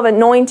level of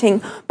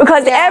anointing,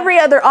 because every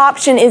other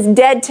option is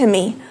dead to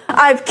me.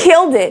 I've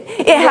killed it.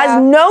 It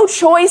has no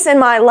choice in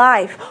my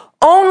life.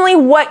 Only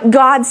what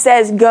God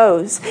says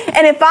goes.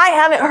 And if I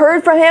haven't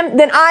heard from him,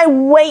 then I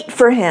wait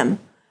for him.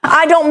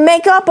 I don't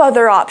make up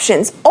other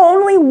options.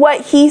 Only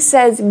what he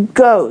says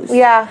goes.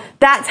 Yeah.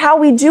 That's how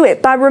we do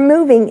it, by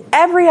removing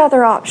every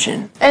other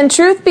option. And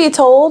truth be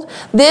told,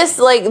 this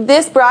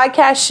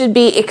broadcast should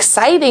be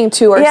exciting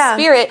to our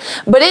spirit,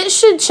 but it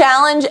should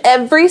challenge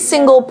every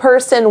single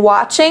person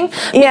watching,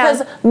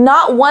 because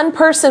not one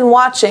person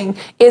watching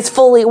is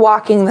fully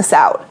walking this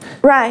out.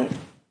 Right.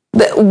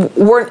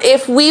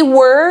 If we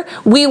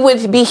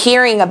would be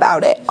hearing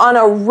about it on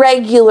a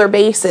regular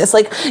basis.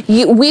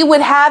 We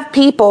would have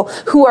people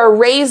who are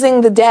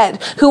raising the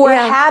dead, who are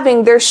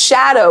having their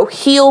shadow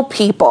heal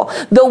people,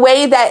 the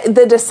way that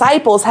the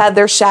disciples had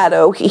their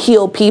shadow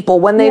heal people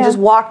when they just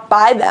walked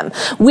by them.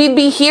 We'd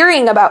be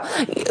hearing about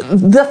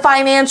the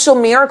financial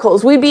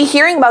miracles. We'd be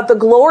hearing about the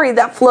glory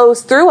that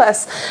flows through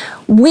us.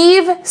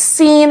 We've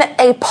seen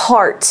a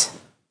part.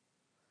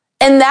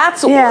 And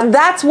that's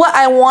what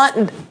I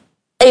want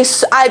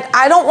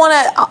I don't want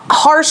to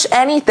harsh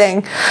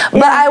anything,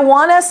 but I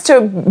want us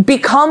to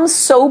become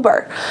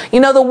sober. You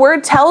know, the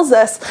word tells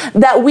us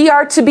that we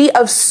are to be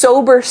of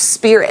sober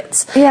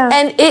spirits.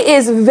 And it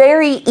is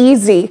very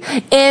easy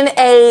in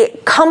a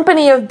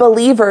company of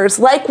believers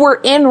like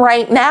we're in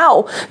right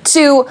now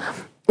to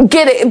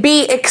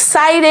be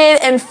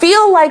excited and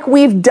feel like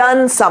we've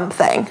done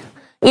something.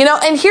 You know,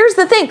 and here's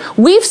the thing.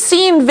 We've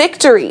seen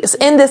victories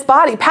in this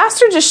body.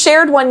 Pastor just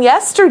shared one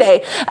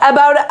yesterday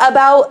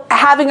about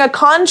having a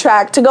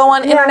contract to go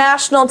on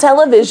international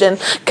television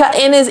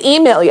in his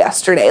email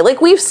yesterday.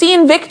 Like, we've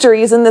seen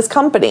victories in this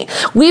company.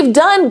 We've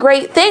done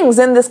great things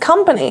in this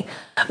company,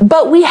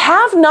 but we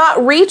have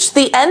not reached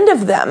the end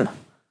of them.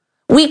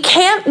 We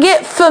can't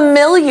get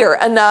familiar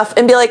enough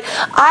and be like,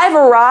 I've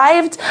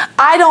arrived.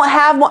 I don't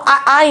have,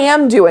 I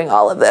am doing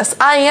all of this.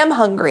 I am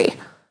hungry.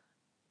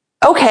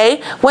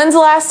 Okay, when's the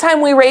last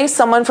time we raised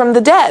someone from the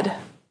dead?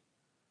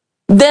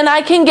 Then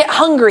I can get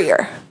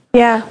hungrier.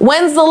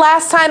 When's the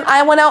last time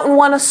I went out and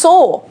won a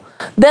soul?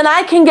 Then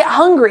I can get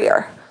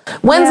hungrier.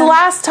 When's the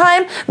last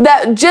time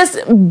that just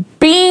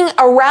being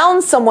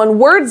around someone,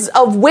 words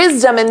of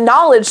wisdom and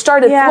knowledge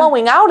started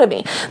flowing out of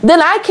me?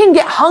 Then I can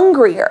get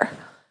hungrier.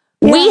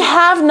 We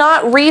have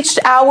not reached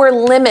our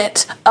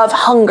limit of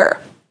hunger.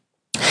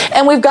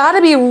 And we've got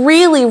to be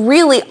really,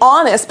 really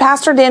honest.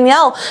 Pastor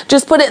Danielle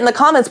just put it in the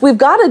comments. We've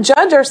got to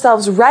judge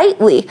ourselves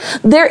rightly.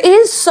 There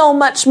is so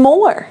much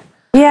more.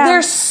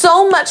 There's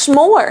so much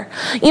more.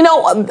 You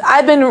know,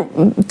 I've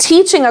been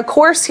teaching a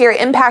course here at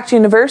Impact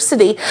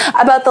University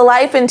about the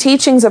life and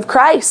teachings of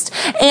Christ.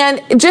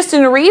 And just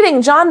in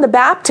reading John the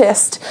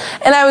Baptist,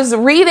 and I was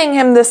reading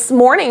him this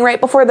morning right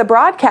before the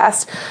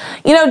broadcast,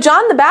 you know,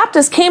 John the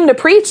Baptist came to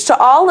preach to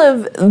all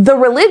of the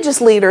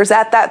religious leaders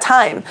at that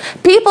time.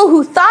 People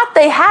who thought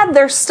they had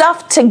their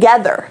stuff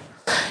together.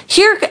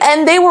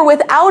 And they were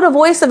without a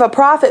voice of a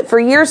prophet for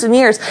years and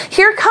years.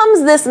 Here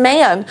comes this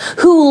man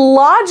who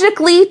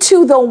logically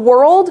to the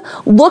world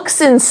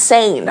looks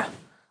insane.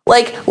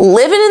 Like,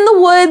 living in the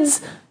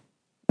woods,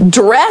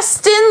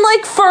 dressed in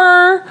like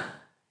fur,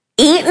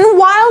 eating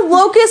wild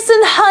locusts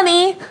and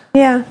honey.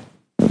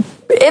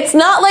 It's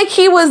not like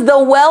he was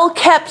the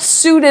well-kept,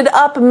 suited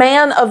up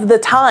man of the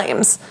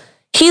times.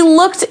 He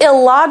looked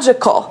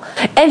illogical,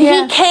 and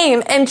he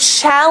came and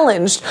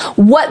challenged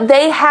what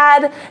they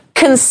had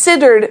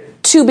considered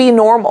to be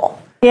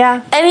normal.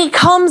 And he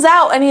comes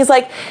out and he's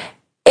like,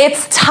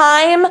 it's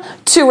time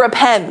to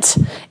repent.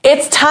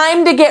 It's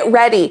time to get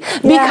ready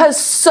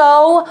because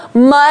so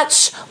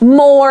much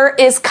more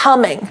is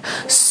coming.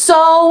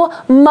 So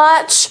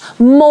much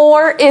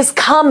more is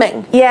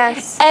coming.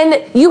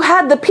 And you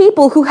had the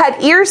people who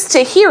had ears to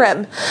hear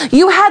him.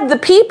 You had the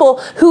people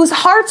whose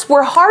hearts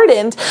were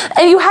hardened,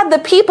 and you had the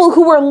people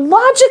who were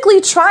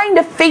logically trying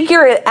to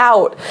figure it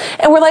out.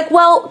 And we're like,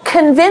 well,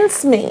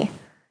 convince me.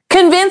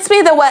 Convince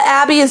me that what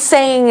Abby is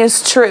saying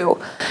is true.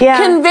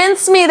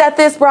 Convince me that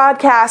this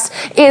broadcast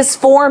is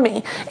for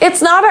me. It's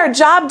not our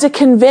job to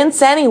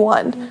convince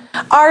anyone.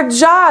 Our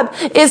job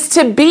is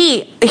to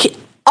be,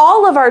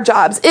 all of our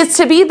jobs is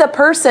to be the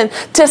person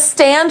to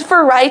stand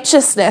for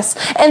righteousness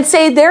and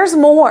say there's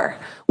more.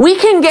 We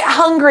can get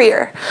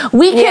hungrier.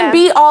 We can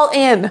be all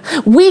in.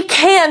 We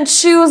can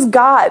choose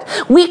God.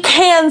 We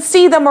can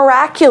see the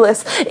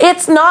miraculous.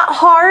 It's not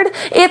hard.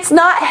 It's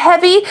not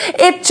heavy.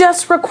 It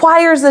just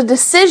requires a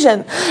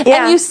decision.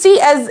 And you see,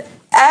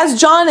 as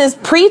John is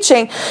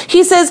preaching,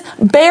 he says,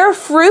 bear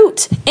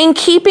fruit in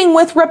keeping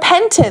with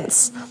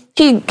repentance.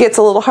 He gets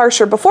a little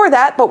harsher before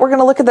that, but we're going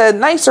to look at the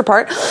nicer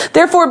part.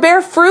 Therefore,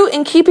 bear fruit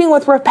in keeping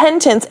with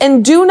repentance,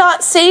 and do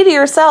not say to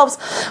yourselves,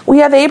 we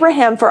have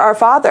Abraham for our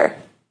father.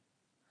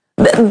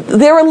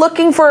 They were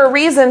looking for a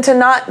reason to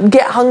not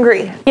get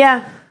hungry.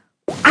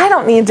 I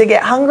don't need to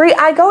get hungry.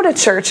 I go to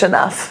church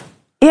enough.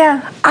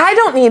 I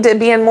don't need to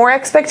be in more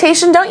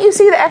expectation. Don't you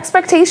see the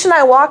expectation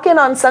I walk in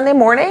on Sunday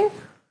morning?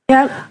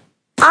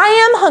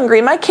 I am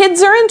hungry. My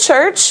kids are in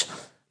church.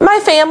 My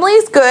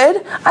family's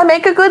good. I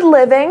make a good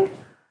living.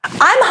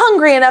 I'm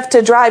hungry enough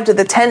to drive to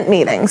the tent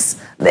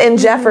meetings in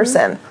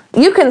Jefferson.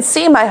 You can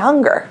see my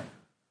hunger.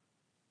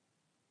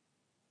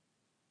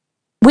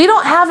 We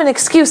don't have an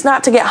excuse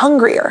not to get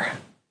hungrier.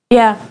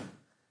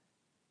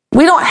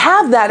 We don't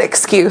have that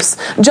excuse.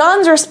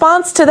 John's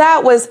response to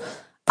that was,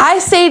 I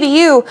say to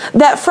you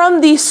that from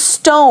these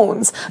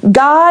stones,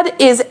 God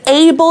is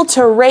able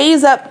to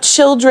raise up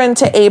children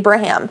to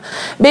Abraham.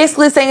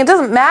 Basically saying it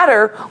doesn't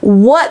matter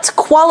what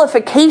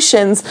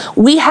qualifications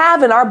we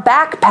have in our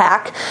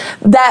backpack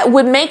that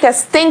would make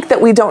us think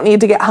that we don't need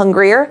to get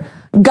hungrier.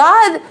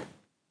 God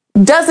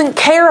doesn't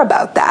care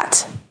about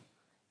that.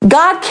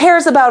 God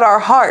cares about our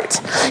heart.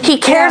 He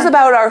cares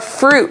about our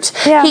fruit.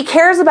 He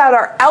cares about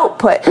our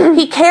output.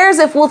 He cares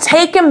if we'll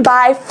take him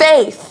by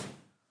faith.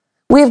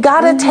 We've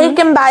got to take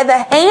him by the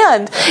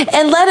hand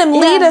and let him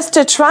lead us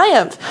to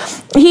triumph.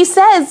 He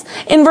says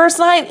in verse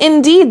 9,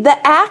 indeed,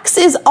 the axe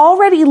is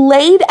already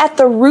laid at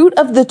the root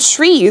of the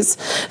trees.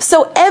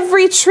 So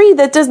every tree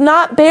that does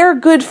not bear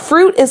good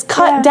fruit is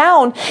cut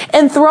down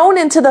and thrown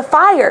into the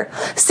fire.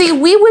 See,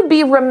 we would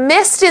be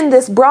remiss in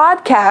this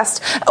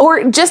broadcast,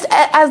 or just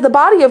as the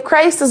body of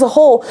Christ as a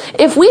whole,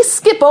 if we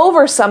skip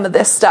over some of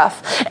this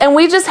stuff and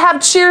we just have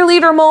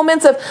cheerleader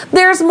moments of,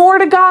 there's more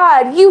to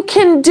God, you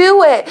can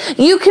do it,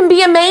 you can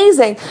be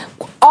amazing.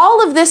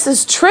 All of this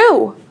is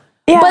true.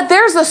 But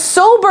there's a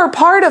sober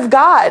part of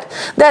God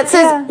that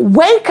says,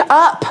 wake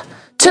up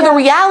to the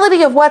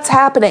reality of what's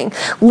happening.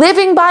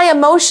 Living by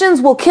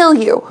emotions will kill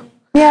you.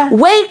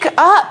 Wake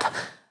up.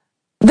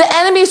 The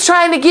enemy's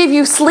trying to give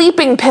you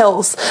sleeping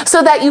pills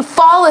so that you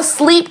fall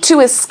asleep to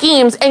his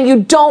schemes and you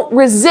don't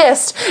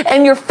resist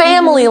and your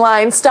family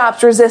line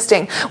stops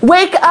resisting.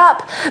 Wake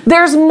up.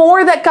 There's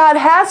more that God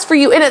has for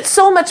you, and it's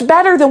so much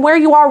better than where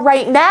you are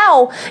right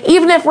now.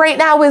 Even if right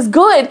now is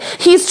good,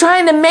 he's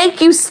trying to make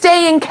you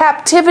stay in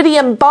captivity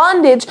and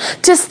bondage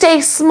to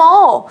stay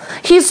small.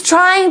 He's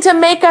trying to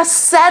make us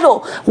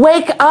settle.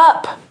 Wake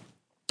up.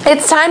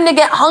 It's time to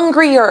get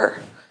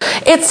hungrier.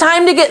 It's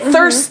time to get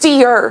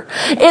thirstier.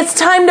 It's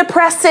time to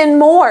press in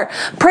more.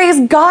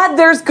 Praise God,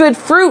 there's good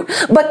fruit.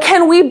 But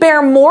can we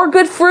bear more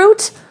good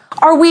fruit?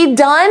 Are we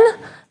done?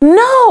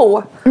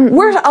 No.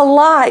 We're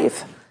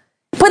alive.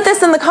 Put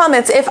this in the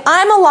comments. If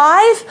I'm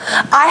alive,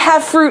 I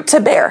have fruit to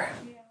bear.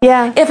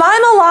 If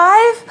I'm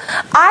alive,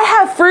 I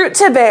have fruit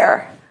to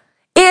bear.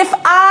 If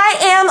I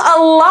am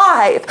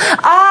alive,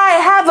 I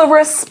have a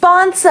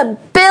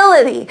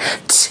responsibility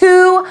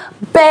to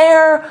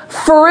bear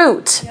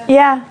fruit.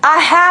 I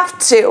have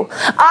to.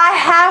 I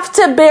have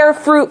to bear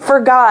fruit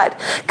for God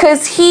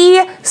because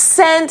he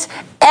sent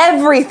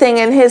everything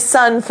in his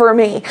son for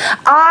me.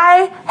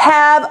 I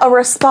have a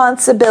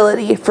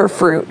responsibility for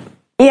fruit.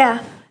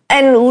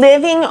 And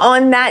living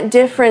on that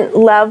different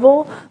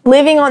level,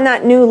 living on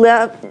that new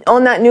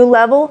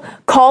level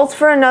calls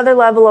for another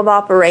level of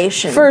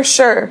operation. For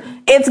sure.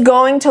 It's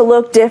going to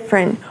look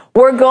different.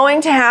 We're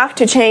going to have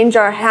to change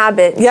our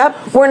habits.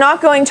 We're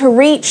not going to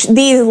reach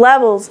these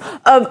levels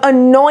of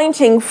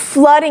anointing,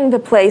 flooding the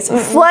place,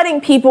 flooding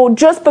people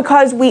just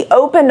because we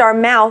opened our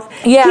mouth,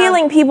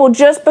 healing people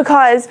just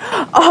because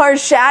our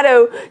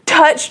shadow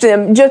touched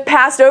them, just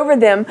passed over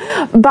them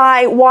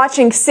by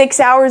watching 6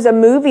 hours of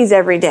movies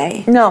every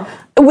day. No.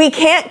 We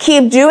can't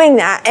keep doing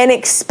that and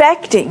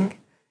expecting.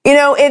 You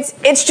know,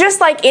 it's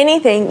just like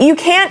anything. You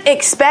can't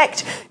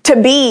expect to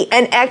be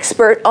an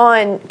expert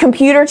on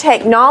computer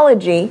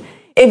technology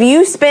if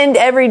you spend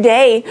every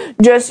day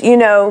just,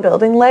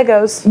 building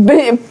Legos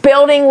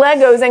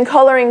and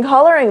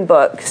coloring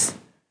books.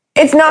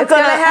 It's not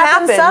going to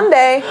happen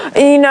someday.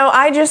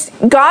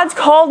 God's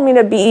called me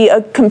to be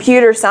a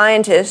computer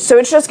scientist, so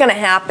it's just going to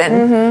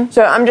happen.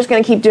 So I'm just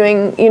going to keep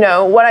doing,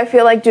 what I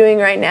feel like doing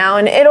right now,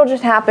 and it'll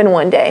just happen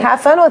one day.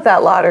 Have fun with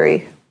that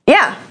lottery.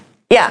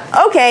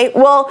 Okay,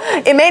 well,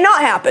 it may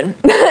not happen.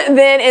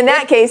 Then in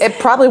that case, it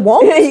probably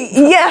won't. If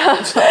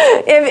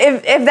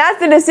that's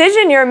the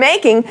decision you're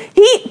making,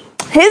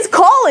 his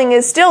calling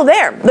is still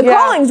there. The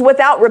calling's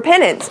without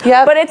repentance.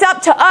 But it's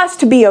up to us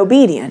to be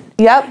obedient.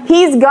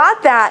 He's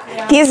got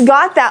that. He's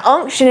got that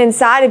unction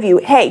inside of you.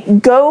 Hey,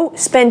 go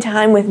spend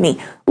time with me.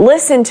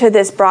 Listen to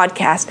this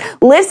broadcast.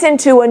 Listen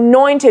to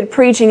anointed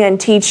preaching and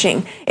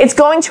teaching. It's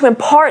going to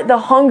impart the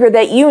hunger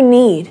that you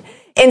need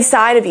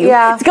inside of you.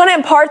 It's going to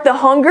impart the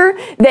hunger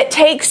that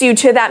takes you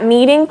to that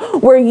meeting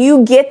where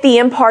you get the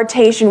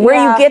impartation,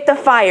 where you get the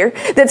fire,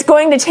 that's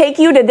going to take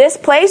you to this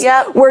place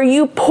where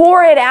you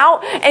pour it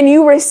out and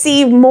you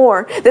receive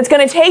more. That's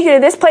going to take you to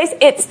this place.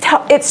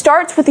 It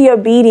starts with the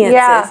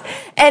obediences.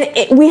 And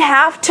we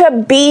have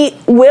to be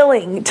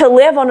willing to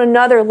live on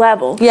another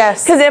level.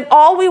 Because if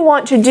all we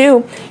want to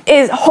do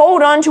is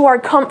hold on to our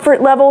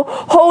comfort level,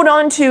 hold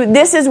on to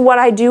this is what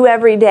I do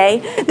every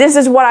day, this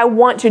is what I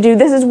want to do,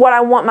 this is what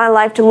I want my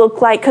life to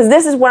look like, because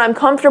this is what I'm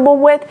comfortable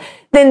with,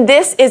 then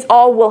this is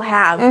all we'll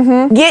have.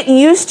 Get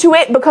used to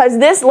it, because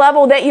this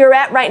level that you're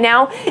at right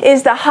now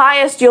is the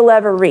highest you'll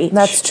ever reach.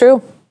 That's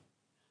true.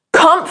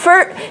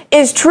 Comfort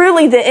is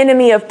truly the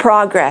enemy of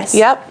progress.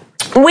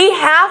 We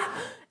have,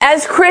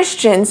 as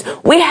Christians,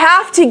 we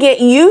have to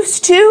get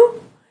used to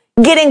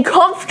getting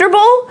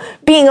comfortable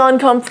being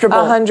uncomfortable.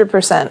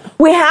 100%.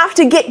 We have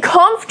to get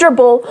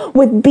comfortable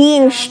with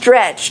being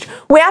stretched.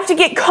 We have to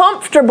get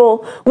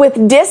comfortable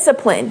with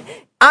discipline.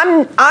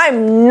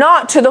 I'm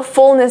not to the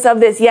fullness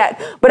of this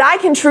yet, but I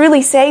can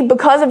truly say,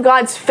 because of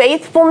God's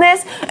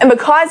faithfulness and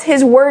because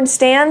his word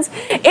stands,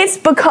 it's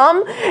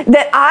become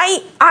that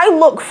I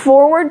look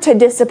forward to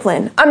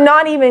discipline. I'm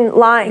not even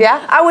lying.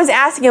 I was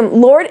asking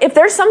him, Lord, if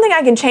there's something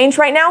I can change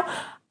right now,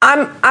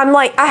 I'm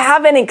like, I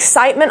have an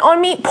excitement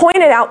on me. Point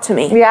it out to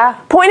me.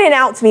 Point it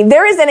out to me.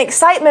 There is an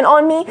excitement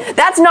on me.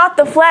 That's not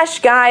the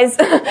flesh, guys.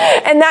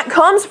 And that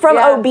comes from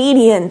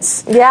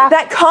obedience.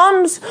 That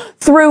comes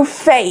through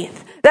faith.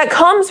 That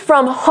comes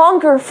from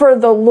hunger for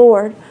the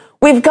Lord.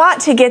 We've got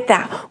to get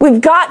that.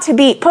 We've got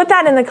to put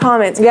that in the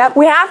comments. Yep.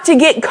 We have to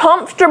get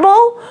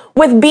comfortable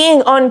with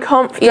being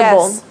uncomfortable.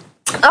 Yes.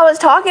 I was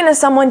talking to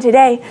someone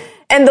today,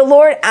 and the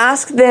Lord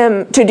asked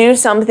them to do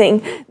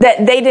something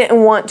that they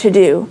didn't want to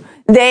do.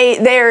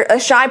 They're a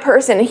shy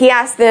person. He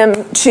asked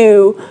them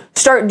to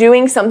start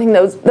doing something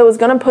that was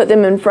going to put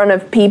them in front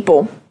of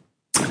people.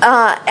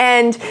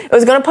 And it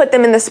was going to put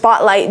them in the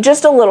spotlight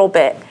just a little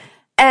bit.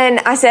 And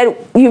I said,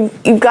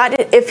 you've got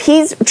to, if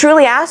he's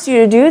truly asked you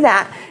to do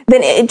that,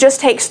 then it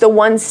just takes the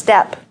one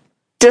step.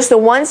 Just the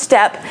one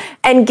step,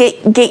 and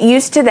get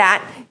used to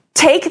that.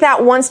 Take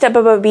that one step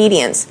of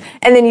obedience,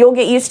 and then you'll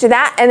get used to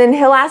that, and then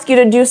he'll ask you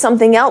to do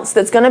something else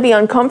that's going to be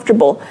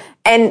uncomfortable.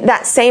 And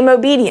that same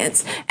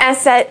obedience. I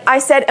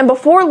said, and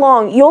before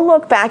long, you'll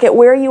look back at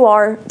where you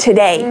are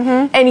today,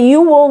 and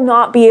you will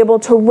not be able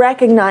to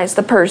recognize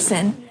the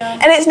person. Yeah.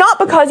 And it's not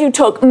because you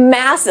took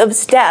massive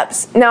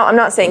steps. Now, I'm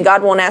not saying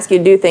God won't ask you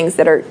to do things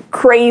that are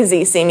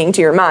crazy seeming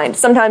to your mind.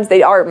 Sometimes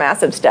they are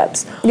massive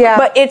steps. Yeah.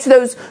 But it's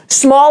those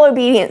small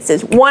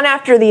obediences, one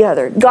after the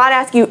other. God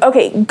asks you,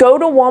 okay, go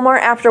to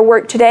Walmart after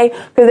work today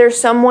because there's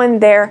someone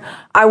there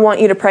I want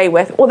you to pray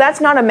with. Well, that's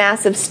not a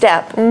massive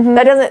step.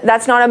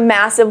 That's not a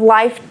massive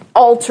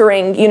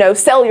life-altering,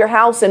 sell your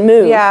house and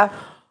move. Yeah.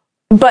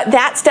 But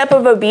that step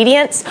of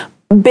obedience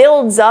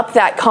builds up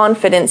that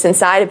confidence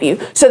inside of you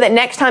so that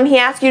next time he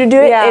asks you to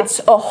do it,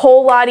 it's a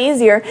whole lot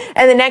easier.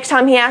 And the next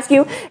time he asks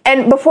you,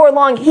 and before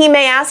long, he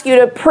may ask you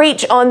to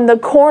preach on the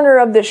corner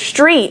of the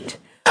street,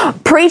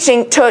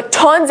 preaching to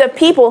tons of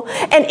people,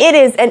 and it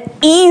is an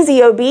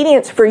easy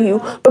obedience for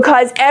you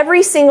because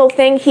every single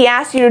thing he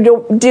asked you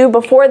to do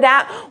before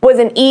that was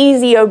an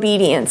easy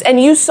obedience,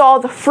 and you saw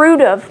the fruit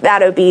of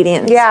that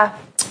obedience. Yeah.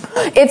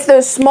 It's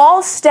those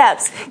small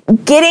steps,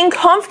 getting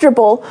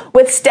comfortable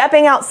with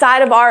stepping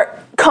outside of our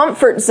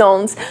comfort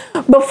zones.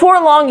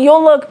 Before long,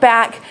 you'll look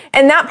back,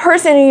 and that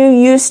person you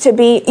used to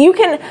be,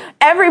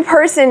 every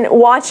person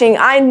watching,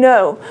 I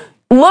know,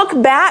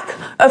 look back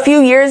a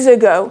few years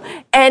ago,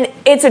 and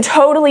it's a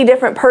totally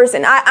different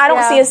person. I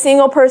don't see a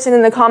single person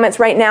in the comments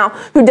right now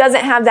who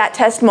doesn't have that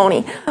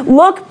testimony.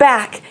 Look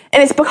back,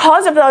 and it's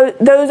because of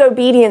those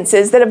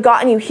obediences that have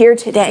gotten you here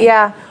today.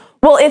 Yeah.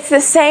 Well, it's the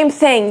same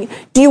thing.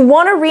 Do you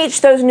want to reach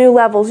those new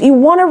levels? You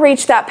want to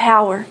reach that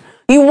power.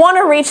 You want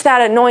to reach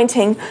that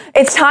anointing.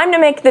 It's time to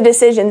make the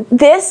decision.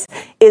 This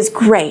is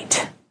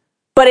great,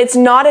 but it's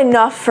not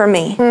enough for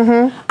me.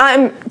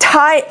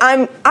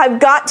 I've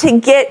got to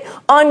get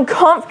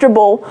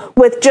uncomfortable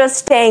with just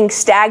staying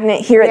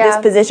stagnant here at this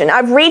position.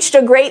 I've reached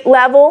a great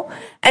level,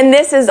 and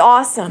this is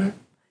awesome.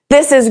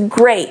 This is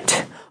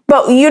great.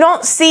 But you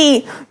don't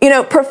see,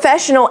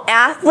 professional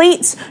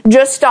athletes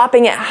just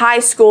stopping at high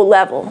school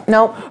level.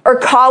 Nope. Or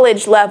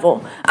college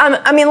level.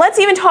 Let's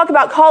even talk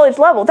about college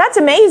level. That's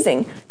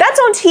amazing. That's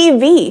on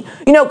TV.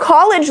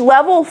 College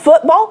level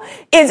football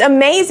is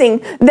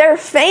amazing. They're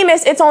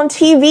famous. It's on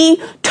TV.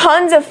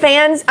 Tons of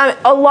fans.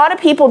 A lot of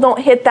people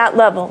don't hit that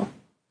level.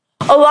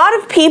 A lot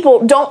of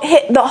people don't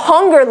hit the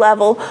hunger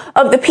level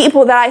of the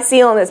people that I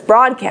see on this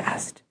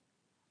broadcast.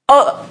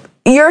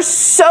 You're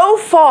so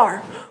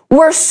far.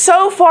 We're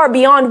so far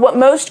beyond what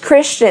most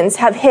Christians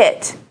have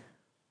hit.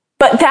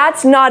 But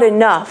that's not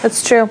enough.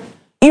 That's true.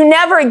 You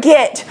never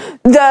get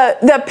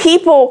the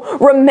people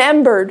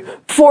remembered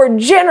for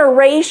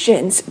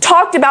generations,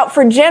 talked about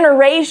for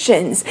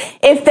generations,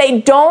 if they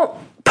don't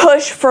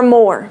push for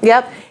more.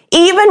 Yep.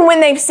 Even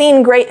when they've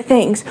seen great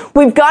things,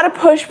 we've got to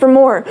push for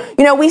more.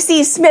 We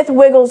see Smith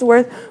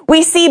Wigglesworth,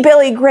 we see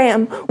Billy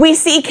Graham, we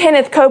see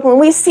Kenneth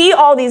Copeland, we see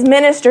all these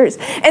ministers,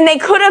 and they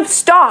could have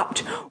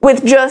stopped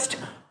with just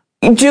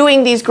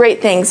doing these great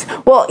things.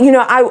 Well,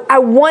 I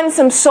won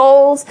some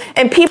souls,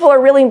 and people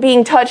are really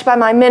being touched by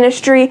my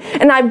ministry,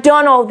 and I've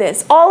done all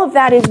this. All of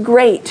that is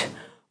great.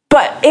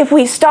 But if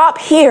we stop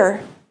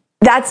here,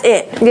 that's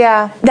it.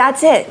 Yeah.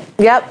 That's it.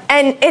 Yep.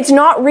 And it's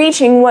not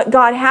reaching what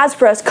God has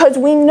for us, because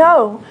we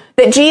know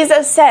that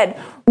Jesus said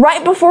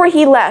right before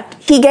he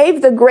left, he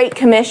gave the Great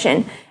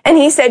Commission, and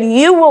he said,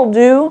 you will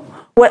do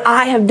what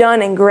I have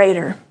done and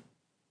greater.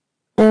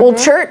 Well,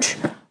 church,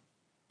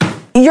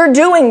 you're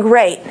doing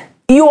great.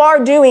 You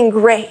are doing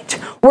great.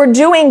 We're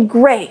doing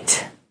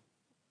great.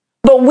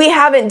 But we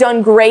haven't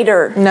done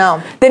greater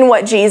than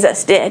what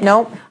Jesus did.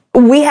 Nope.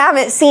 We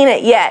haven't seen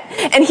it yet.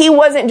 And he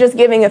wasn't just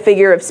giving a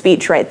figure of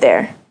speech right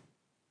there.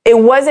 It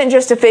wasn't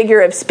just a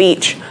figure of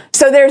speech.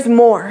 So there's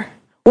more.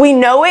 We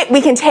know it.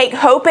 We can take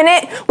hope in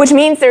it, which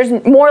means there's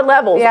more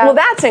levels. Yeah. Well,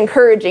 that's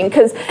encouraging,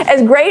 because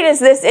as great as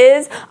this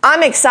is,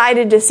 I'm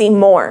excited to see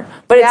more.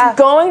 But it's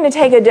going to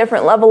take a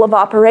different level of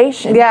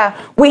operation.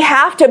 Yeah. We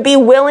have to be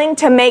willing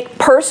to make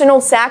personal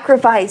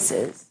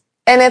sacrifices.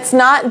 And it's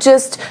not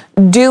just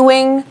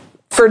doing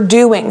for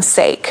doing's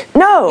sake.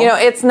 No.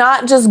 It's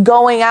not just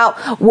going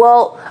out.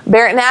 Well,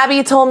 Barrett and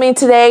Abby told me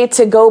today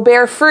to go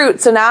bear fruit,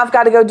 so now I've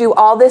got to go do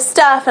all this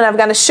stuff, and I've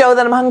got to show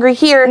that I'm hungry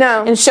here,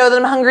 and show that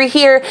I'm hungry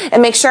here,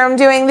 and make sure I'm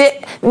doing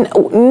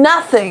that.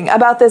 Nothing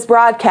about this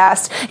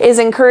broadcast is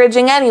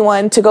encouraging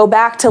anyone to go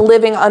back to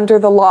living under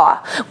the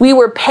law. We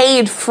were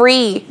paid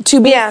free to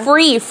be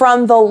free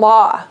from the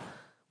law.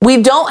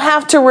 We don't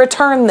have to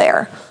return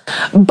there.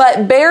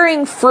 But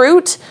bearing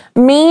fruit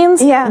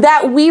means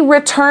that we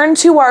return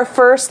to our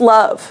first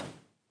love.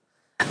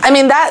 I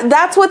mean,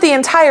 that's what the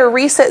entire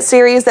Reset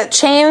series that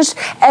changed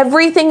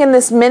everything in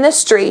this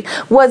ministry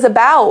was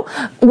about,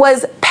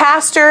 was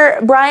Pastor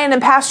Brian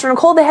and Pastor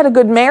Nicole. They had a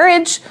good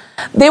marriage.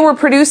 They were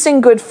producing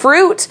good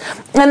fruit.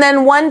 And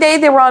then one day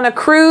they were on a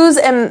cruise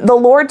and the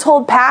Lord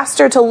told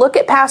Pastor to look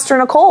at Pastor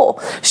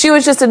Nicole. She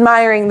was just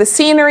admiring the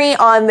scenery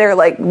on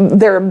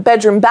their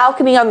bedroom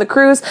balcony on the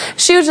cruise.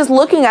 She was just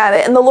looking at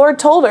it and the Lord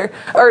told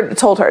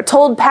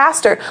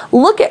Pastor,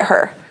 look at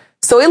her.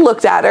 So he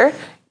looked at her.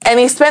 And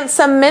he spent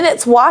some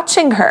minutes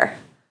watching her.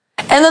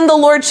 And then the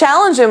Lord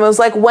challenged him. It was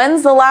like,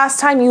 when's the last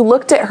time you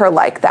looked at her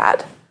like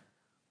that?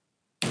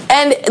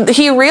 And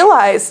he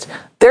realized,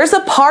 there's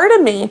a part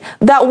of me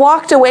that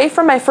walked away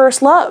from my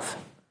first love.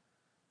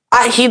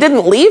 He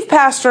didn't leave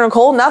Pastor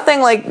Nicole. Nothing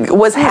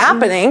was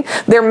happening.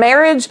 Their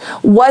marriage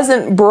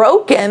wasn't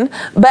broken.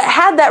 But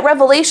had that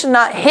revelation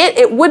not hit,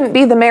 it wouldn't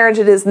be the marriage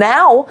it is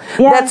now.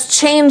 That's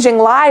changing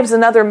lives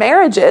in other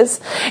marriages.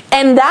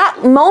 And that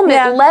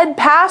moment led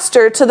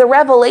Pastor to the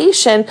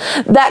revelation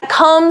that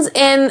comes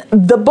in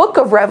the book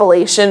of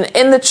Revelation,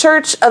 in the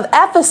church of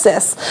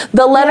Ephesus,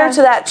 the letter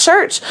to that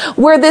church,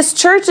 where this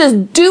church is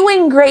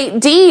doing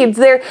great deeds.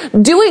 They're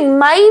doing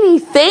mighty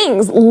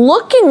things,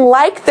 looking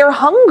like they're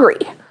hungry.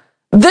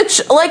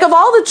 Of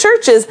all the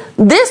churches,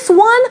 this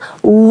one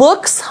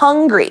looks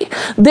hungry.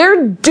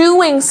 They're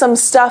doing some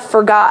stuff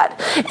for God.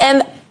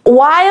 And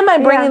why am I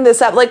bringing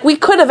this up? We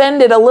could have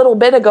ended a little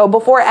bit ago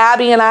before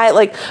Abby and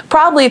I,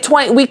 probably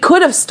 20, we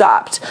could have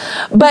stopped.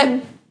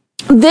 But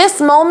this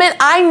moment,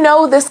 I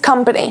know this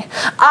company.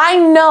 I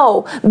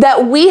know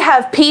that we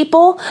have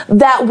people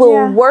that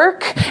will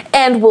work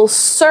and will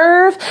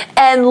serve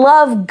and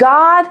love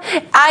God.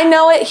 I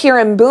know it here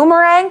in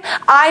Boomerang.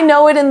 I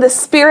know it in the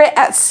Spirit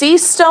at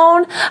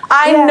Seastone.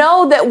 I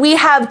know that we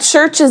have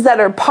churches that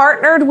are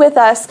partnered with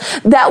us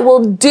that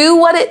will do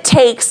what it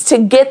takes to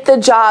get the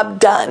job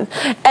done.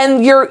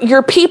 And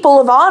you're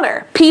people of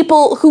honor,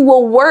 people who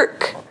will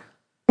work.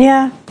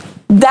 Yeah.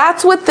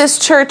 That's what this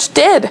church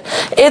did.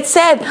 It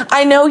said,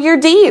 I know your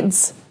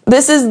deeds.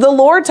 This is the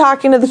Lord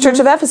talking to the church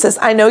of Ephesus.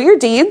 I know your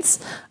deeds.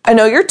 I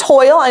know your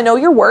toil. I know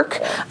your work.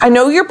 I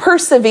know your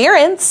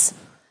perseverance,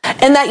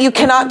 and that you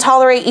cannot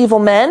tolerate evil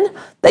men,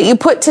 that you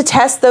put to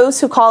test those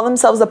who call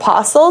themselves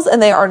apostles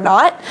and they are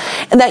not,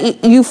 and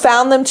that you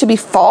found them to be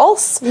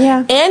false.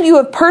 And you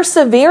have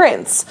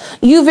perseverance.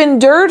 You've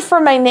endured for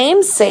my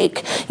name's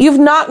sake. You've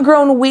not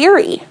grown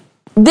weary.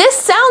 This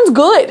sounds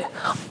good.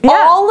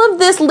 All of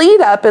this lead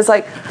up is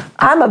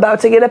I'm about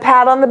to get a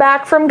pat on the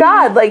back from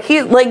God.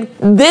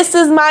 This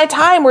is my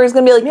time where he's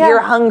going to be you're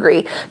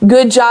hungry.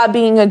 Good job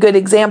being a good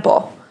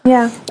example.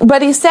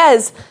 But he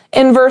says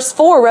in verse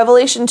 4,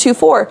 Revelation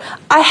 2:4,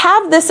 I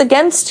have this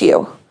against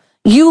you.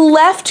 You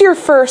left your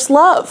first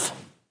love.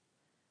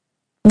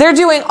 They're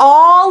doing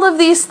all of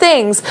these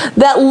things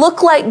that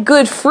look like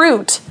good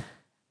fruit,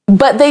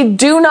 but they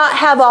do not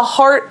have a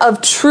heart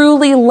of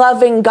truly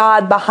loving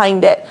God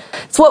behind it.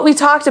 It's what we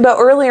talked about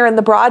earlier in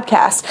the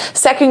broadcast.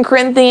 2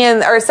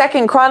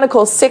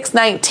 Chronicles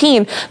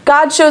 6:19.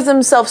 God shows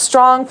himself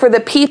strong for the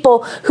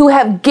people who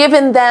have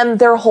given them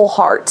their whole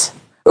heart,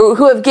 or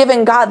who have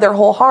given God their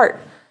whole heart.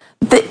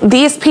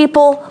 These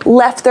people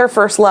left their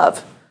first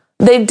love.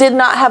 They did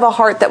not have a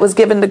heart that was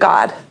given to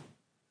God.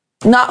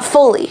 Not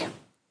fully.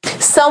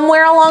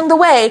 Somewhere along the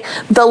way,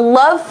 the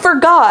love for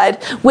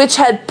God, which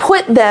had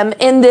put them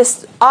in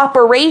this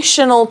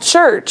operational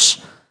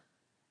church,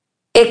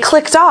 it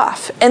clicked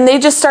off and they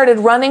just started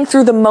running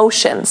through the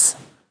motions.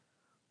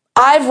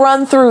 I've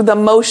run through the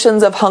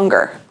motions of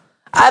hunger.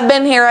 I've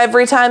been here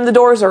every time the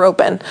doors are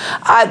open.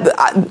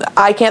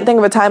 I can't think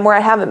of a time where I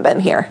haven't been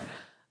here.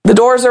 The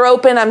doors are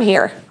open, I'm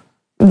here.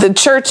 The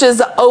church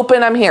is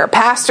open, I'm here.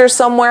 Pastor's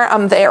somewhere,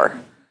 I'm there.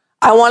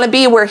 I want to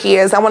be where he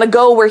is. I want to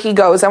go where he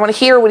goes. I want to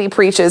hear what he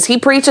preaches. He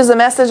preaches a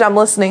message, I'm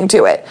listening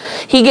to it.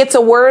 He gets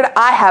a word,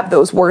 I have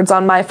those words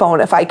on my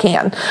phone if I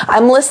can.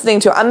 I'm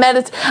listening to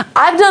it.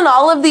 I've done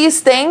all of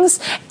these things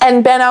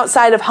and been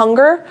outside of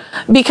hunger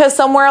because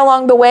somewhere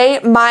along the way,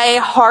 my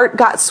heart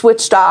got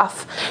switched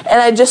off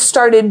and I just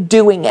started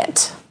doing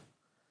it.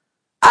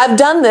 I've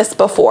done this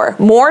before,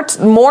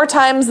 more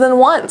times than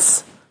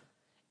once.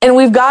 And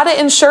we've got to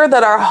ensure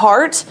that our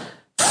heart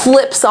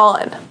flips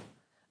on.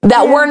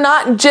 That we're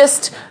not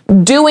just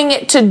doing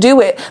it to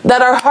do it,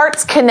 that our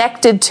heart's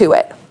connected to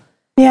it.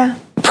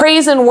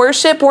 Praise and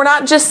worship, we're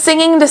not just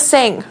singing to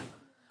sing.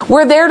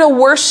 We're there to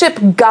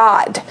worship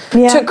God,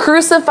 to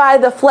crucify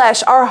the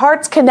flesh. Our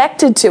heart's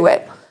connected to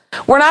it.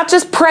 We're not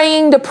just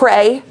praying to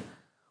pray.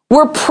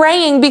 We're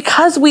praying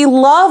because we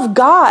love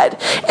God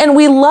and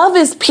we love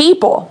his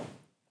people.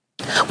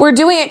 We're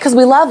doing it because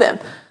we love him.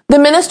 The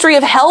ministry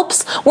of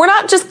helps, we're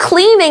not just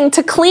cleaning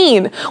to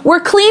clean. We're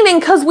cleaning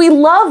because we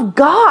love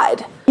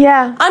God.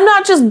 I'm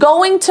not just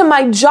going to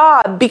my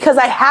job because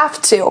I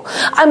have to.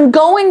 I'm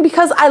going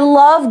because I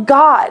love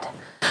God.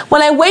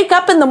 When I wake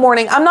up in the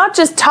morning, I'm not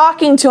just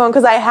talking to him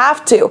because I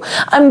have to.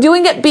 I'm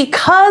doing it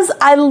because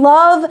I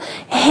love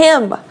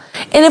him.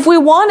 And if we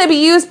want to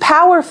be used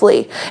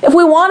powerfully, if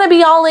we want to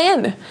be all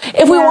in,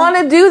 if we want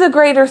to do the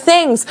greater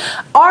things,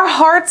 our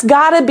heart's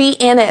got to be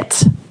in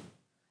it.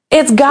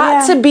 It's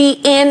got to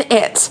be in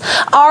it.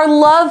 Our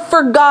love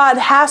for God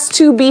has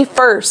to be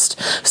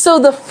first. So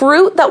the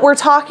fruit that we're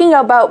talking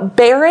about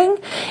bearing,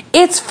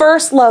 it's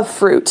first love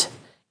fruit.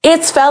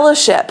 It's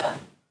fellowship.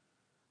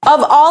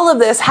 Of all of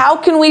this, how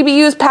can we be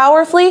used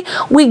powerfully?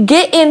 We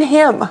get in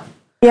Him.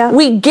 Yeah.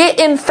 We get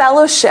in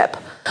fellowship.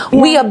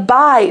 Yeah. We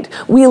abide.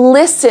 We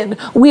listen.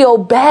 We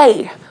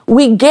obey.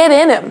 We get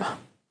in Him.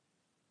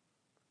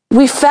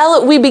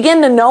 We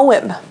begin to know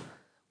Him.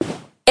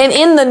 And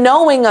in the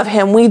knowing of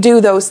Him, we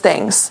do those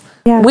things.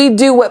 Yeah. We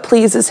do what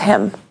pleases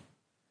Him.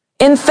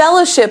 In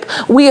fellowship,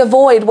 we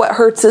avoid what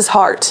hurts His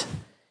heart.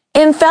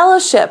 In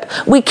fellowship,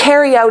 we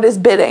carry out His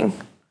bidding.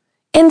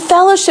 In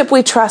fellowship,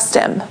 we trust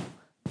Him.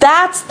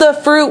 That's the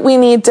fruit we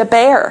need to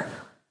bear.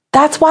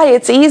 That's why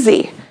it's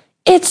easy.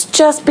 It's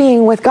just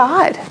being with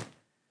God.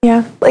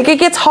 Yeah. Like, it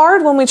gets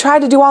hard when we try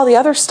to do all the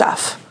other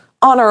stuff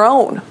on our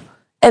own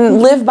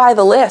and live by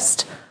the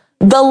list.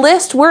 The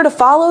list we're to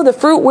follow, the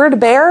fruit we're to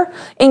bear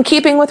in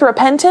keeping with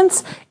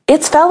repentance,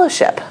 it's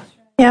fellowship.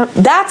 Yeah.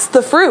 That's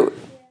the fruit.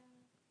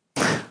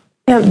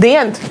 Yeah. The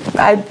end.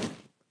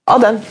 All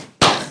done.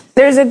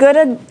 There's a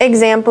good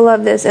example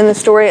of this in the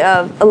story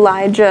of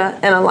Elijah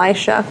and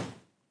Elisha.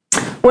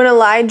 When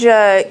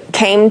Elijah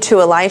came to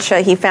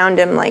Elisha, he found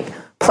him like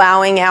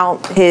plowing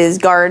out his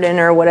garden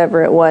or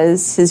whatever it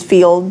was, his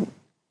field.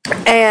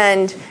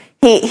 And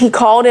he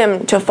called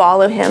him to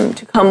follow him,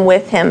 to come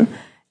with him.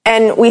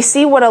 And we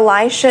see what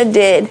Elisha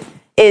did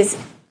is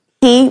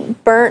he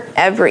burnt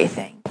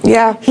everything.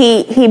 Yeah.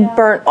 He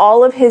burnt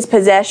all of his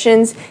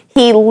possessions.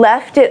 He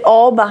left it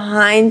all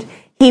behind.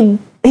 He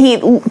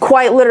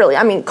quite literally,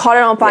 caught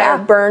it on fire,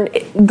 burned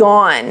it,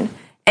 gone.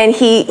 And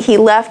he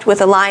left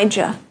with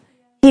Elijah.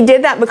 He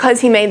did that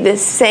because he made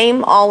this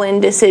same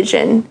all-in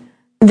decision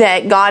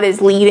that God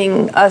is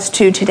leading us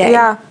to today.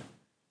 Yeah.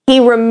 He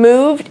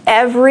removed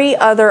every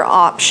other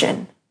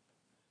option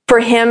for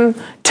him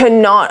to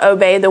not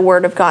obey the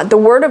word of God. The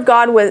word of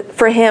God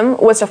for him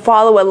was to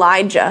follow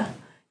Elijah.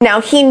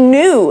 Now he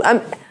knew,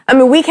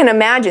 we can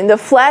imagine the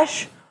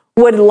flesh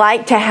would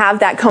like to have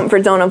that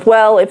comfort zone of,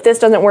 well, if this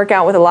doesn't work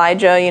out with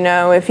Elijah,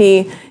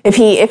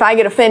 if I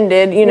get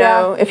offended,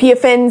 if he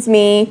offends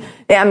me,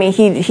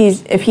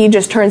 if he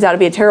just turns out to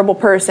be a terrible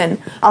person,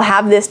 I'll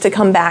have this to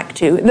come back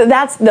to.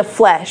 That's the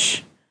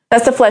flesh.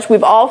 That's the flesh.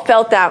 We've all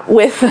felt that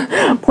with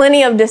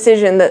plenty of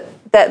decision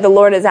that the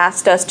Lord has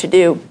asked us to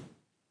do.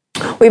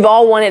 We've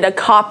all wanted a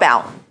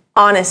cop-out,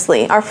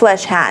 honestly. Our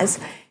flesh has.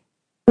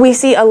 We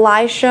see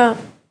Elisha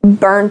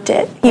burnt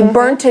it. He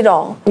burnt it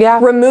all.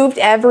 Yeah. Removed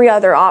every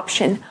other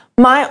option.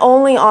 My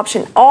only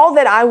option, all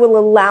that I will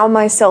allow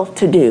myself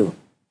to do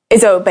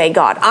is obey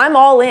God. I'm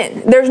all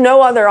in. There's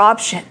no other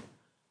option.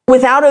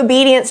 Without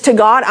obedience to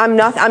God,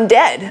 I'm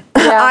dead.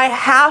 Yeah. I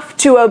have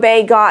to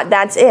obey God.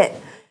 That's it.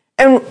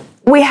 And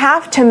we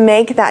have to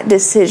make that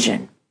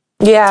decision.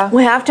 Yeah.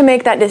 We have to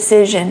make that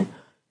decision.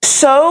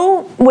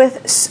 So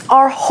with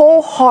our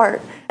whole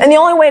heart. And the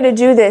only way to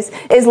do this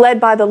is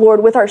led by the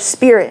Lord with our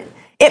spirit.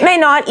 It may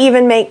not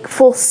even make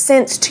full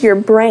sense to your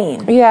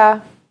brain.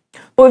 Yeah.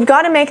 But we've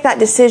got to make that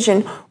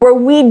decision where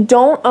we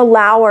don't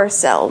allow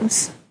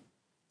ourselves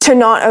to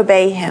not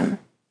obey Him.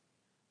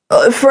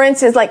 For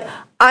instance, like,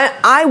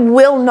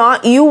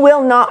 you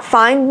will not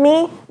find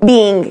me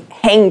being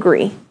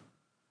hangry.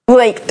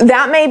 Like,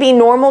 that may be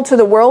normal to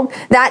the world.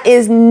 That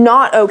is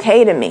not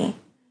okay to me.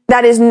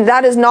 That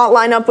is not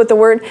line up with the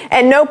word.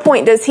 At no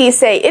point does He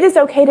say, it is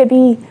okay to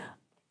be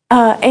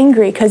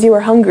angry because you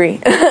are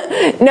hungry.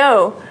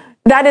 No.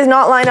 That does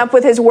not line up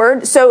with His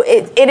word. So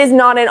it is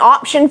not an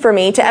option for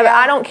me to ever.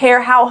 I don't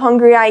care how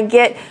hungry I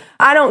get.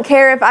 I don't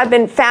care if I've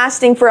been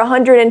fasting for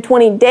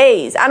 120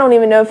 days. I don't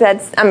even know if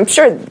that's, I'm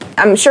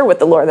sure with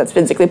the Lord that's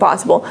physically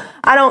possible.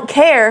 I don't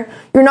care.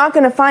 You're not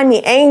going to find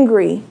me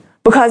angry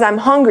because I'm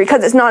hungry,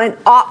 because it's not an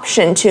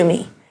option to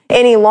me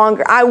any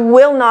longer. I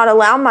will not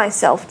allow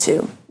myself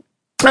to.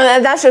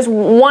 That's just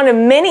one of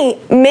many,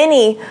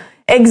 many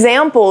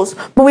examples.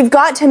 But we've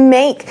got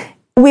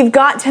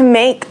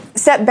to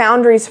set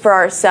boundaries for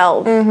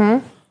ourselves.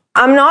 Mm-hmm.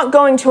 I'm not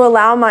going to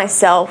allow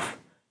myself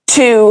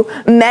to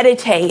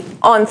meditate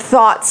on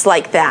thoughts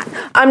like that.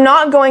 I'm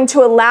not going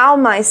to allow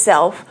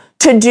myself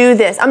to do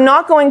this. I'm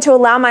not going to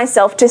allow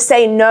myself to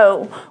say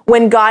no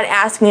when God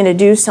asks me to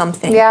do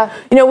something. Yeah.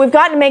 We've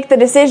got to make the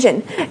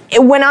decision.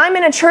 When I'm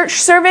in a church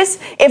service,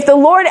 if the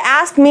Lord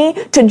asked me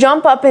to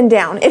jump up and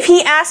down, if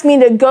He asked me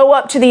to go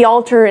up to the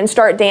altar and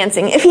start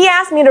dancing, if He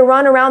asked me to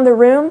run around the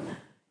room,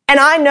 and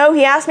I know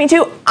He asked me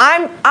to,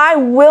 I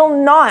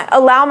will not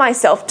allow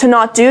myself to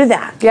not do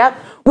that. Yep.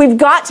 We've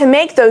got to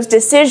make those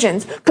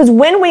decisions, because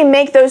when we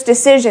make those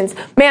decisions,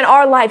 man,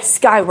 our life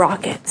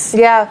skyrockets.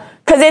 Yeah.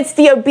 Because it's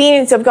the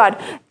obedience of God.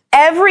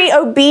 Every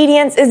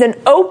obedience is an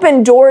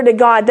open door to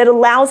God that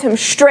allows Him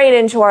straight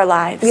into our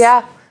lives.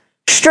 Yeah.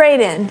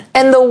 Straight in.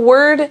 And the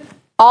word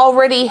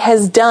already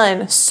has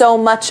done so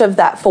much of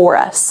that for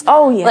us.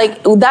 Oh, yeah.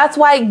 Like, that's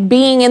why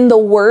being in the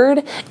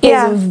Word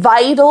is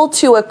vital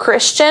to a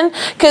Christian,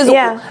 because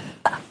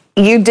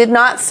you did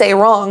not say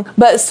wrong,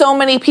 but so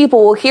many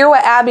people will hear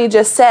what Abby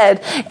just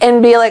said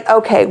and be like,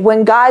 okay,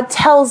 when God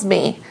tells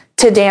me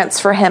to dance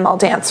for him, I'll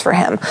dance for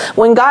him.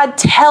 When God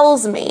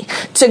tells me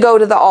to go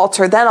to the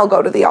altar, then I'll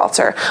go to the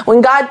altar.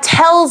 When God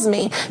tells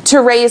me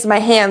to raise my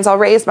hands, I'll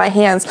raise my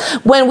hands.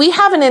 When we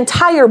have an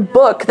entire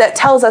book that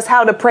tells us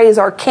how to praise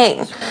our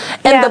King,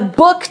 and the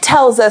book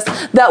tells us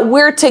that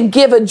we're to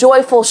give a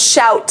joyful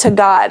shout to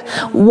God,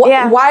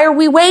 why are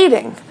we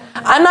waiting?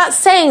 I'm not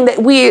saying that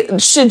we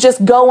should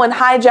just go and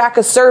hijack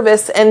a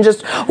service and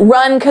just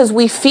run because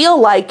we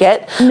feel like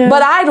it. No.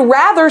 But I'd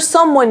rather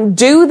someone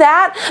do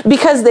that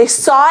because they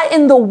saw it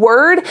in the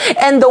Word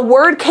and the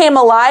Word came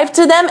alive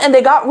to them and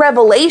they got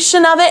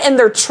revelation of it and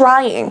they're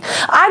trying.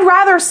 I'd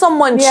rather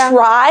someone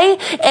try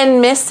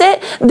and miss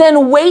it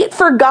than wait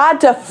for God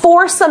to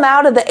force them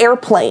out of the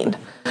airplane.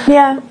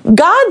 Yeah.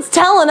 God's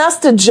telling us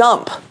to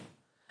jump.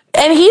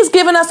 And he's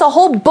given us a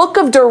whole book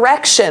of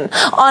direction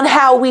on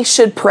how we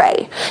should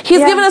pray. He's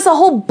given us a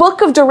whole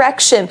book of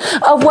direction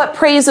of what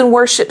praise and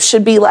worship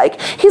should be like.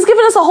 He's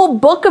given us a whole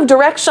book of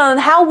direction on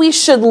how we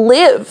should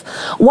live.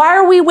 Why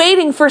are we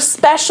waiting for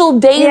special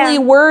daily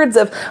words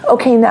of,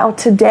 okay, now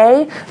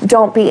today,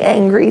 don't be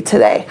angry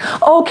today.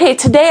 Okay,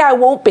 today I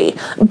won't be.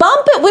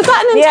 Bump it. We've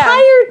got an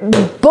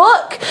entire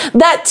book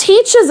that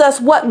teaches us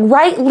what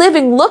right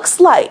living looks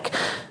like.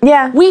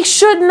 Yeah. We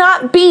should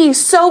not be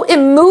so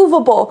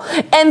immovable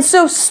and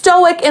so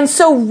stoic and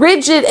so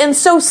rigid and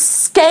so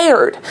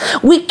scared.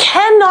 We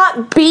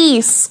cannot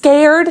be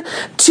scared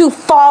to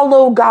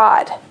follow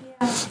God.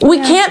 We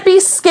can't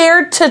be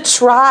scared to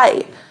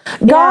try.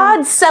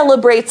 God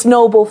celebrates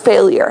noble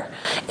failure.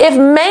 If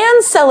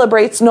man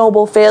celebrates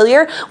noble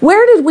failure,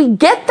 where did we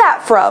get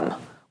that from?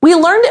 We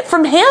learned it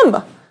from him.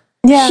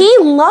 Yeah. He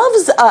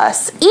loves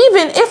us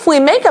even if we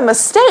make a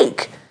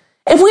mistake.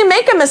 If we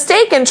make a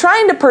mistake in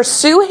trying to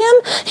pursue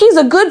him, he's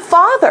a good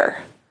father.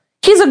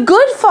 He's a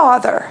good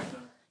father.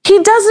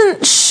 He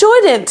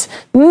shouldn't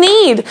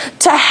need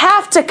to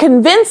have to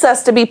convince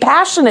us to be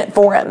passionate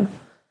for him.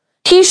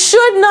 He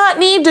should not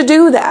need to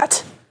do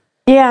that.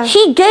 Yeah.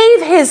 He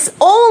gave his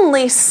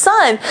only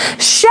son,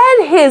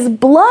 shed his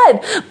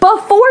blood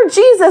before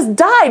Jesus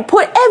died,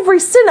 put every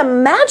sin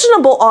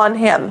imaginable on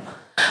him.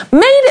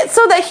 Made it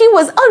so that he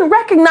was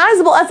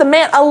unrecognizable as a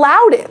man,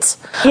 allowed it,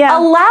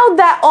 allowed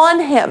that on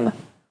him,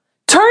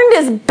 turned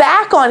his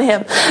back on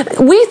him.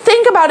 We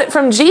think about it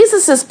from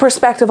Jesus's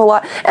perspective a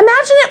lot.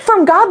 Imagine it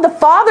from God the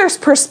Father's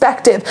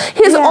perspective,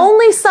 his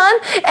only son,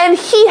 and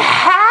he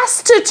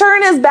has to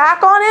turn his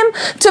back on him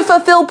to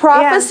fulfill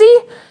prophecy.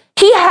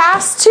 He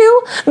has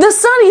to. The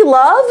son he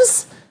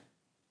loves.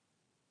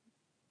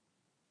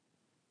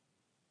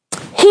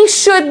 He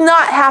should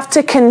not have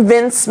to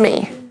convince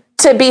me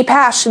to be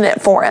passionate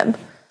for him.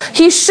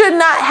 He should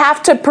not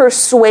have to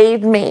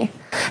persuade me,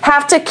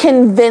 have to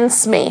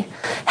convince me,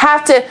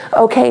 have to,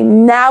 okay,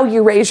 now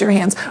you raise your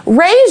hands.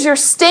 Raise your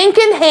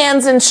stinking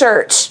hands in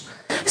church.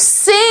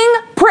 Sing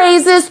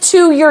praises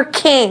to your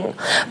King.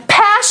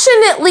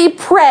 Passionately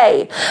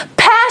pray.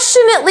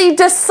 Passionately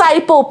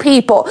disciple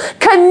people.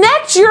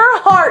 Connect your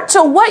heart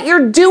to what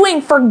you're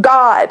doing for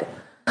God.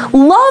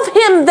 Love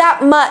him that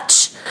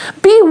much.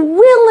 Be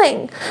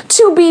willing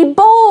to be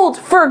bold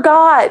for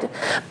God.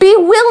 Be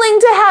willing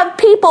to have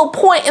people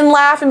point and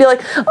laugh and be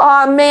like,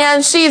 oh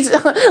man,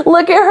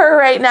 look at her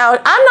right now.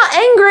 I'm not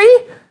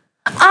angry.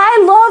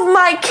 I love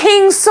my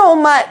King so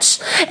much,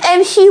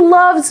 and he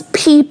loves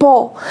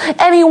people,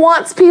 and he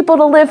wants people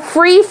to live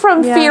free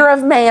from fear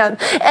of man,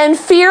 and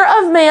fear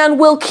of man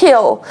will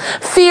kill.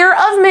 Fear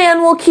of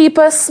man will keep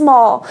us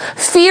small.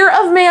 Fear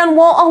of man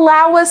won't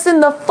allow us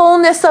in the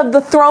fullness of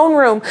the throne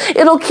room.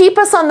 It'll keep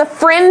us on the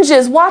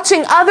fringes,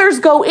 watching others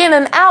go in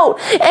and out,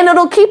 and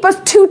it'll keep us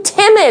too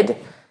timid.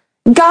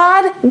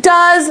 God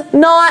does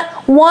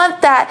not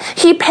want that.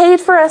 He paid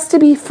for us to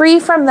be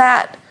free from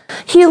that.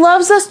 He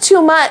loves us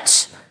too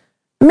much.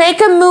 Make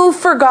a move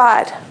for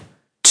God.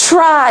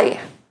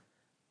 Try.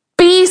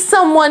 Be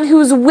someone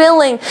who's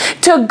willing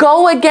to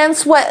go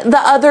against what the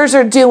others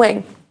are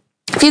doing.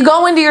 If you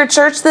go into your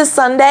church this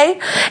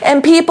Sunday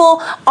and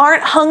people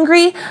aren't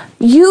hungry,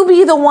 you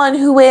be the one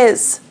who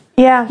is.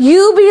 Yeah.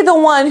 You be the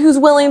one who's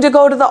willing to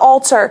go to the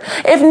altar.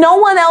 If no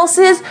one else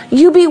is,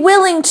 you be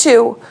willing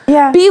to.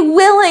 Yeah. Be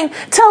willing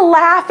to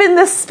laugh in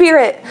the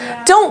Spirit.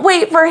 Yeah. Don't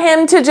wait for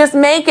him to just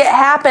make it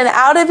happen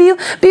out of you.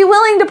 Be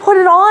willing to put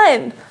it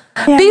on.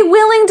 Yeah. Be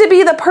willing to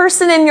be the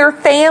person in your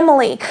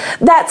family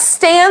that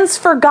stands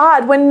for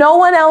God when no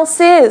one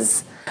else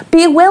is.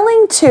 Be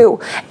willing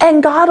to.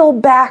 And God will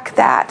back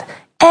that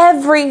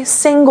every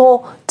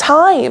single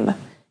time.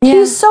 Yeah.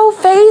 He's so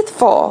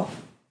faithful.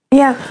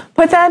 Yeah,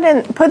 put that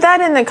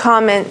in the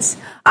comments.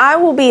 I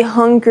will be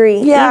hungry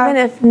even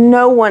if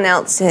no one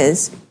else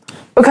is.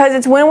 Because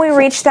it's when we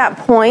reach that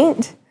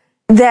point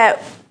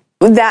that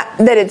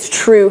it's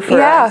true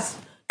for us.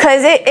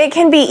 Because it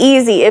can be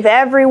easy if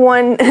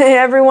everyone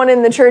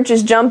in the church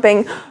is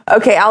jumping,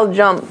 okay, I'll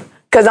jump.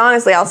 Because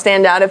honestly, I'll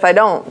stand out if I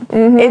don't.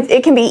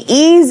 It can be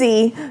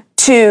easy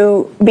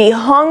to be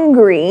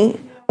hungry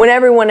when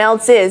everyone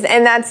else is.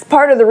 And that's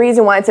part of the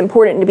reason why it's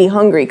important to be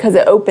hungry, because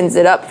it opens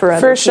it up for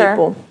other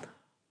people.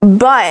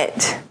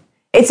 But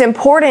it's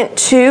important,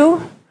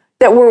 too,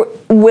 that we're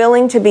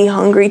willing to be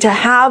hungry, to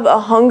have a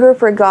hunger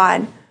for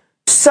God.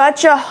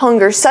 Such a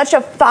hunger, such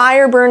a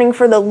fire burning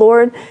for the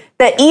Lord,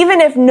 that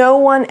even if no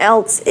one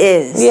else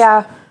is,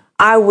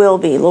 I will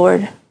be,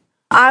 Lord.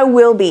 I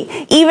will be.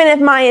 Even if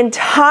my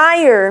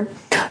entire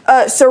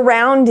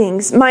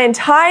surroundings, my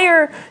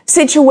entire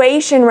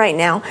situation right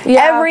now,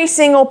 every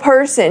single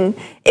person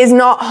is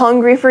not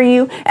hungry for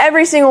you.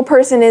 Every single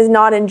person is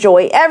not in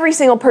joy. Every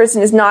single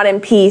person is not in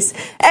peace.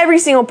 Every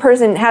single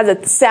person has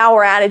a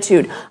sour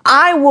attitude.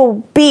 I will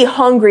be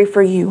hungry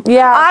for you.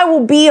 I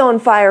will be on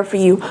fire for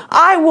you.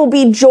 I will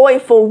be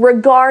joyful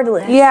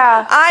regardless.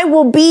 I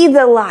will be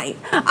the light.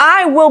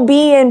 I will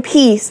be in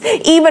peace,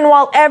 even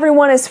while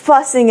everyone is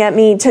fussing at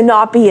me to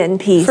not be in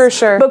peace. For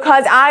sure.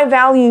 Because I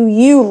value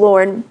you,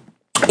 Lord.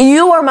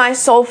 You are my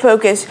sole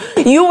focus.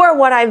 You are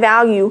what I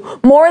value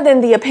more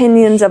than the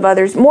opinions of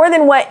others, more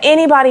than what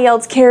anybody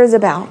else cares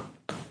about.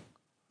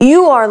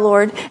 You are,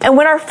 Lord. And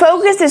when our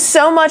focus is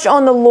so much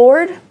on the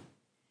Lord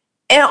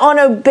and on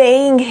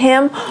obeying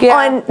Him,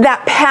 on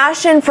that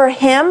passion for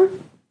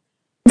Him,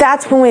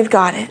 that's when we've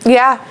got it.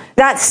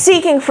 That's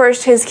seeking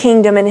first His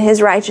kingdom and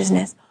His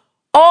righteousness.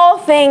 All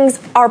things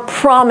are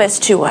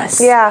promised to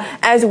us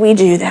as we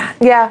do that.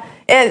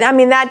 And I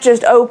mean, that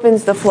just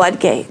opens the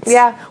floodgates.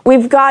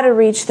 We've got to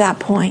reach that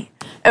point.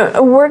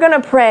 We're going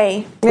to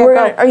pray.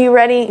 Are you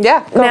ready?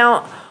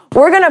 Now,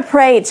 we're going to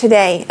pray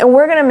today, and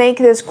we're going to make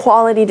this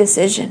quality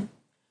decision.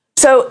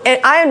 So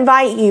I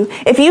invite you,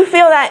 if you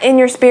feel that in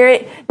your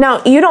spirit,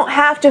 now you don't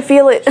have to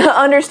feel it,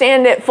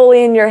 understand it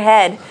fully in your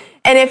head.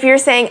 And if you're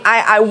saying,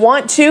 I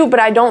want to, but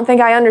I don't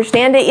think I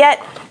understand it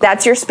yet,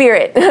 that's your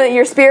spirit.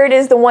 Your spirit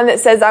is the one that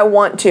says, I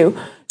want to.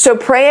 So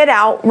pray it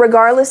out,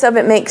 regardless of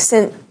it makes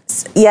sense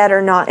yet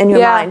or not in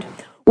your mind.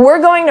 We're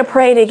going to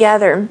pray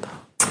together,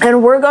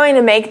 and we're going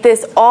to make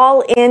this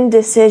all-in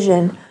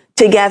decision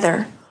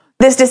together.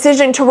 This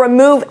decision to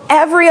remove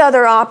every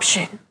other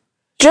option.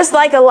 Just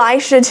like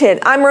Elisha did.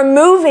 I'm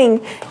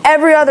removing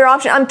every other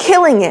option. I'm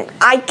killing it.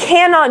 I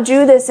cannot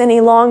do this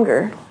any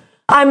longer.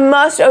 I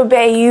must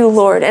obey you,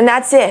 Lord. And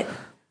that's it.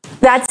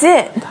 That's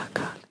it.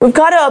 We've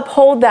got to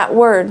uphold that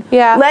word.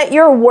 Let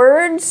your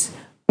words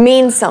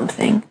mean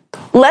something.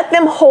 Let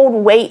them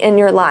hold weight in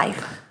your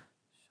life.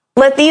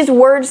 Let these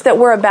words that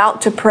we're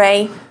about to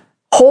pray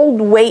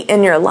hold weight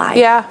in your life.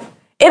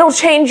 It'll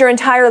change your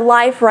entire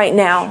life right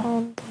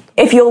now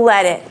if you'll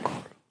let it.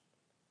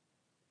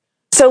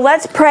 So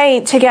let's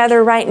pray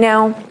together right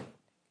now.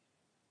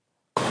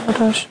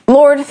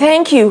 Lord,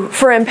 thank you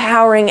for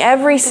empowering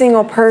every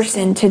single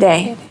person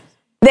today.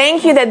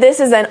 Thank you that this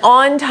is an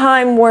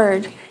on-time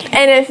word.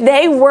 And if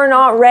they were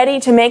not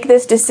ready to make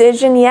this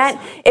decision yet,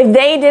 if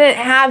they didn't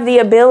have the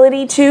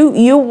ability to,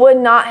 you would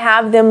not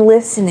have them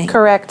listening.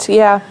 Correct,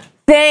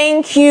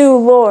 Thank you,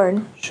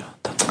 Lord.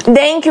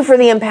 Thank you for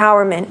the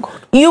empowerment.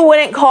 You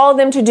wouldn't call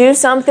them to do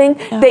something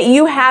that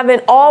you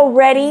haven't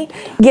already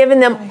given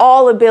them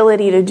all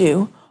ability to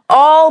do,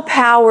 all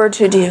power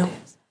to do.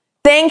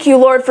 Thank you,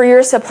 Lord, for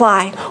your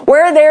supply.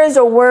 Where there is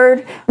a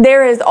word,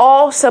 there is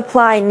all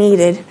supply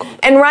needed.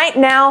 And right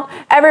now,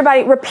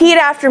 everybody, repeat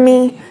after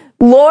me.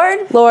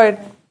 Lord,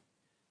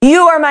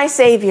 you are my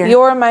Savior.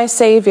 You're my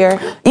Savior.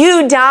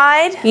 You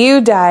died.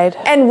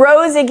 And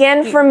rose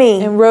again for me.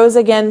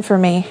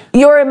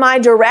 You're my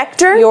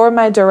director. You're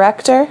my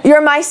director.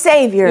 You're my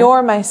Savior.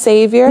 You're my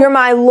Savior. You're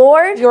my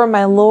Lord. You're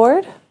my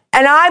Lord.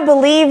 And I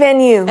believe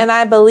in you.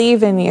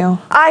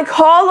 I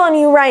call on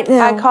you right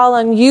now.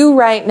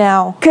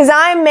 Because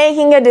I'm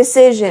making a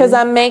decision. And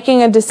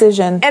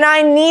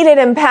I need it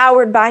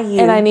empowered by you.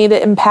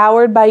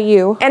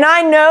 And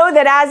I know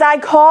that as I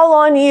call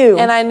on you.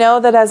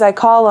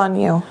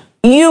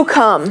 You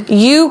come.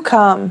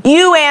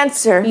 You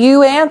answer.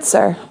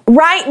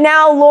 Right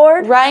now,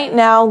 Lord.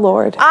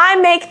 I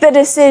make the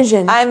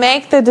decision.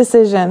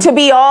 To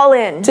be all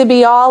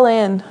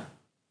in.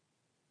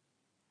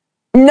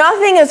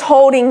 Nothing is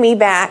holding me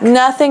back.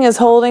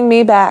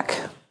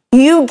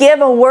 You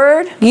give a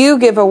word.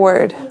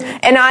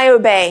 And I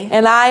obey.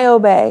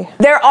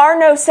 There are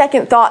no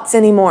second thoughts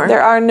anymore.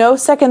 There are no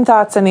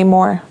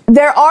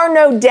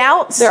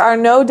doubts.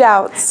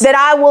 That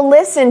I will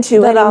listen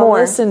to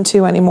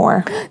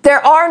anymore.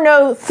 There are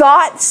no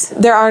thoughts.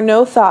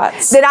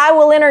 That I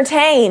will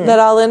entertain.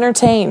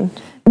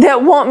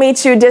 That want me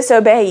to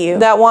disobey you.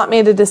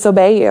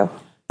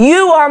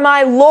 You are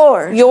my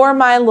Lord. You're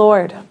my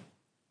Lord.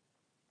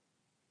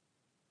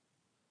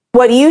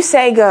 What you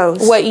say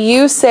goes.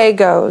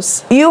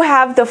 You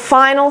have the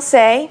final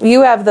say.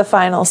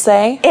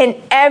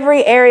 In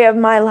every area of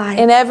my life.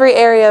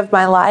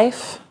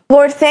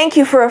 Lord, thank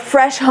you for a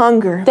fresh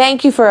hunger.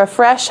 Thank you for a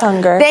fresh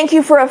hunger. Thank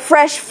you for a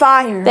fresh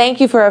fire.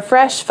 Thank you for a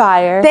fresh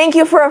fire. Thank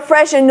you for a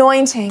fresh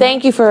anointing.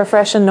 Thank you for a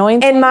fresh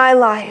anointing. In my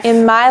life.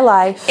 In my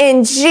life.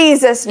 In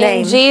Jesus'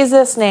 name. In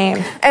Jesus'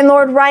 name. And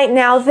Lord, right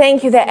now,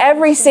 thank you that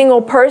every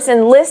single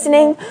person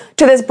listening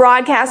to this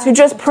broadcast who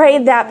just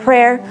prayed that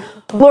prayer,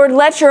 Lord,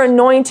 let your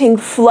anointing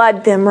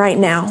flood them right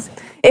now.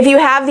 If you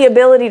have the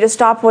ability to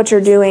stop what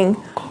you're doing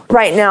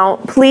right now,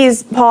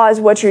 please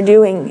pause what you're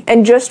doing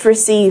and just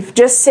receive.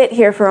 Just sit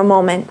here for a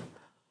moment.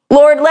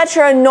 Lord, let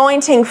your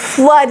anointing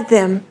flood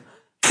them.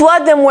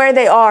 Flood them where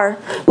they are.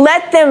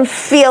 Let them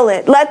feel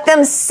it. Let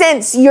them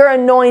sense your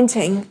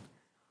anointing.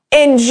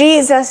 In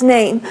Jesus'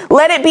 name,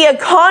 let it be a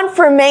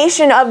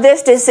confirmation of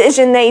this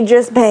decision they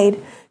just made,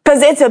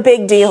 because it's a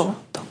big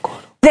deal.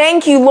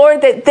 Thank you,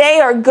 Lord, that they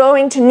are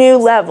going to new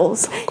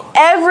levels.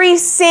 Every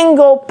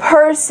single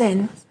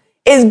person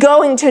is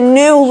going to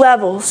new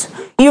levels.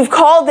 You've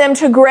called them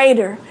to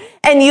greater,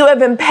 and you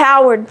have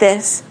empowered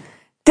this.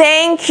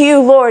 Thank you,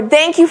 Lord.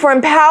 Thank you for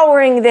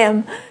empowering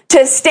them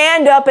to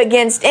stand up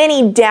against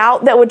any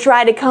doubt that would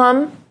try to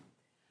come,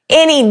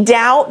 any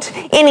doubt,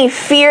 any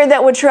fear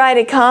that would try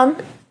to come.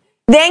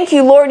 Thank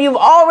you, Lord. You've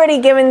already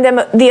given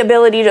them the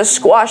ability to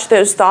squash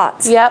those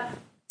thoughts. Yep.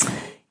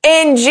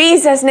 In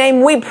Jesus'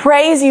 name, we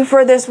praise you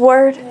for this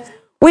word.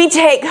 We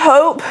take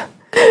hope.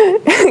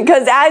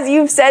 Because as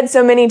you've said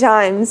so many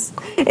times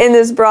in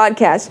this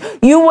broadcast,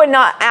 you would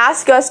not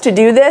ask us to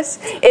do this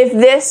if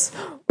this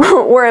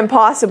were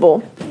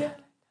impossible.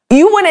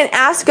 You wouldn't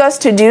ask us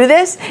to do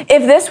this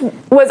if this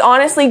was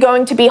honestly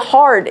going to be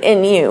hard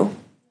in you.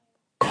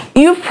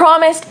 You've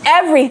promised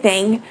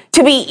everything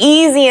to be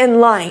easy and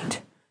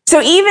light.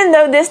 So even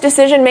though this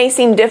decision may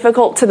seem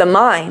difficult to the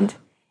mind,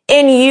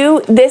 in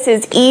you, this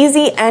is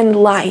easy and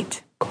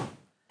light,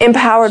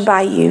 empowered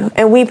by you.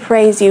 And we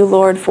praise you,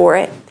 Lord, for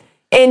it.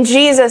 In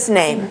Jesus'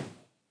 name,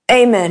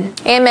 amen.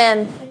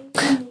 Amen.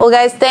 Well,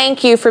 guys,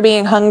 thank you for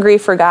being hungry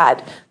for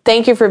God.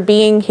 Thank you for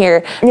being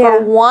here,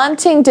 for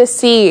wanting to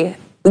see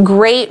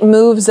great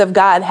moves of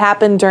God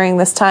happen during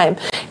this time.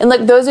 And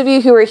look, those of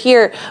you who were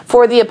here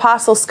for the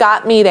Apostle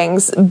Scott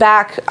meetings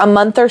back a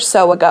month or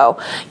so ago,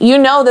 you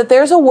know that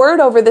there's a word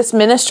over this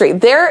ministry.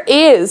 There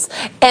is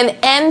an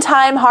end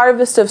time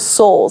harvest of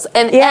souls,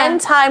 an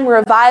end time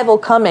revival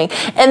coming.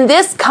 And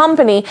this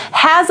company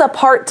has a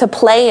part to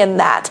play in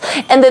that.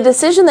 And the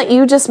decision that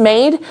you just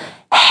made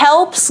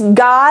helps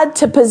God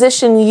to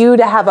position you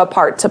to have a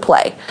part to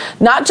play.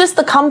 Not just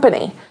the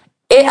company.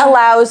 It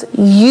allows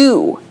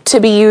you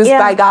to be used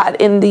by God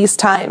in these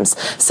times.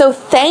 So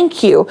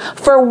thank you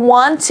for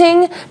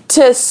wanting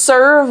to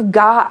serve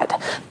God.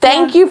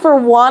 Thank you for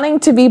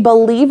wanting to be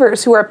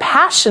believers who are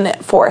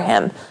passionate for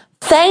Him.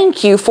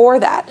 Thank you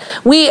for that.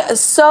 We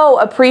so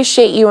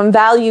appreciate you and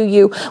value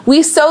you.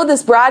 We sow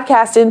this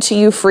broadcast into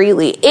you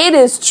freely. It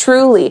is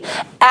truly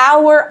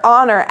our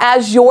honor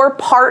as your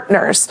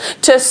partners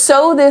to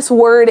sow this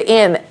word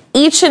in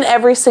each and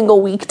every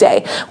single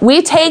weekday.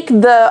 We take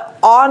the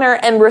honor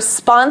and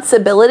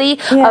responsibility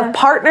of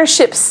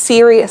partnership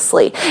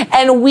seriously.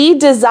 And we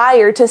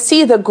desire to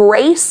see the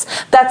grace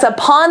that's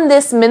upon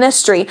this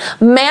ministry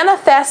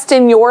manifest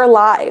in your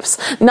lives.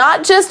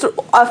 Not just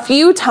a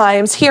few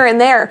times here and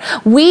there.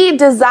 We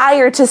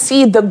desire to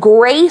see the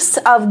grace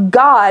of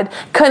God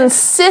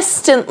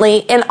consistently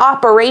in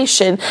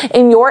operation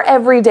in your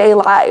everyday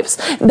lives.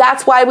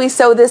 That's why we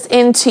sow this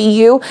into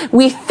you.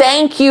 We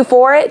thank you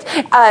for it.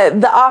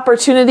 The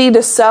opportunity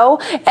to sow.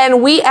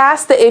 And we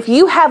ask that if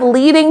you have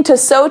leading to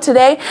sow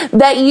today,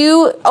 that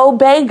you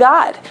obey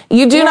God.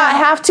 You do not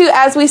have to.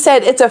 As we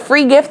said, it's a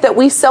free gift that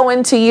we sow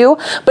into you.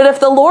 But if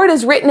the Lord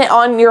has written it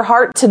on your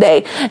heart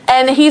today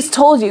and He's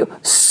told you,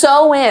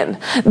 sow in,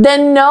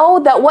 then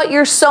know that what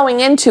you're sowing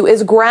into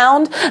is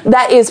ground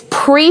that is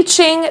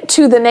preaching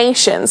to the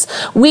nations.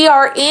 We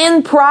are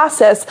in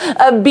process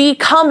of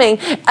becoming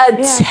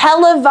a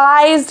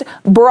televised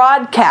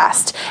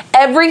broadcast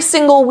every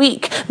single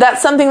week.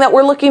 That's something that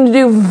we're looking to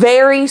do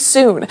very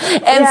soon.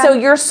 And so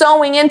you're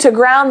sowing into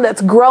ground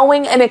that's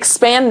growing and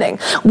expanding.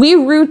 We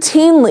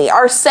routinely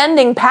are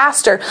sending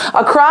pastor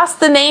across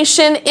the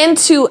nation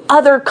into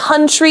other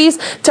countries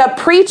to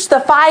preach the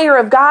fire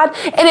of God.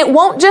 And it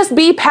won't just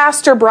be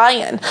Pastor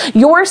Brian.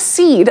 Your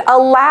seed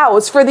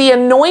allows for the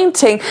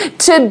anointing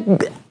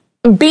to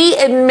be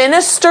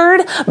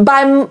administered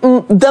by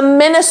the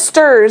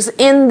ministers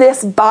in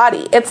this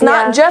body. It's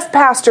not just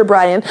Pastor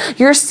Brian.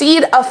 Your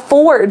seed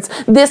affords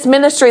this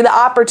ministry the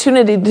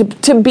opportunity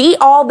to be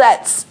all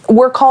that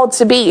we're called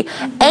to be.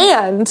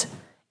 And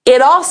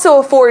it also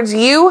affords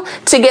you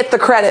to get the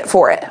credit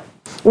for it.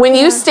 When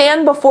you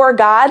stand before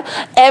God,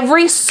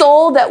 every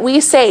soul that we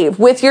save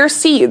with your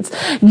seeds,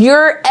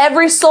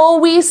 every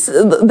soul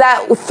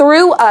that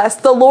through us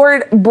the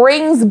Lord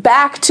brings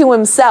back to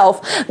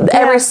Himself,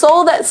 every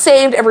soul that's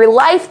saved, every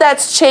life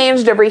that's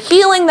changed, every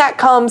healing that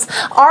comes,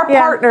 our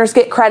partners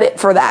get credit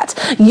for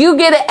that. You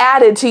get it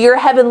added to your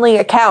heavenly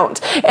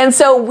account. And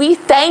so we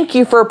thank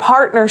you for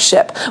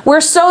partnership.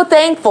 We're so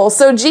thankful.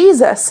 So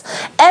Jesus,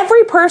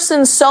 every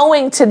person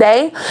sowing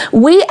today,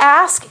 we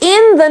ask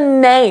in the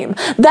name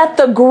that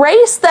the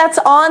grace that's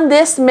on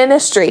this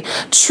ministry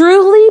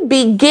truly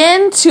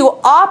begin to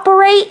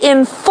operate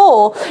in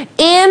full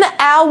in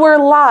our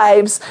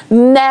lives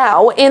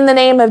now, in the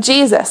name of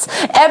Jesus.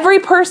 Every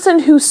person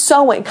who's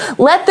sowing,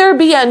 let there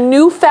be a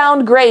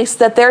newfound grace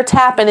that they're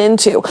tapping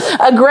into,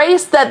 a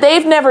grace that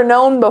they've never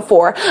known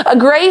before, a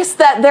grace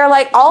that they're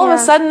like, all of a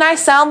sudden I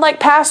sound like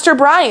Pastor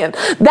Brian.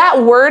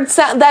 That word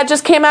that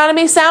just came out of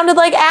me sounded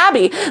like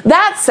Abby.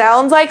 That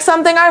sounds like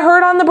something I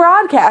heard on the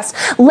broadcast.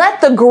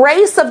 Let the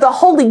grace of the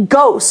Holy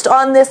Ghost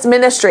on this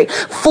ministry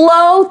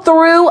flow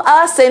through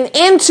us and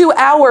into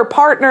our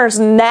partners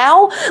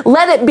now.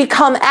 Let it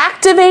become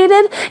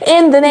activated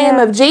in the name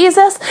of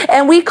Jesus.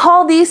 And we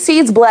call these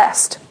seeds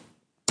blessed.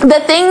 The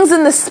things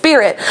in the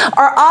spirit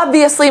are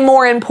obviously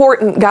more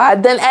important,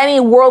 God, than any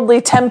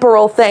worldly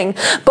temporal thing.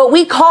 But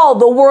we call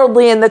the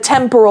worldly and the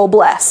temporal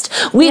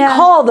blessed. We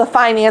call the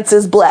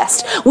finances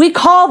blessed. We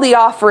call the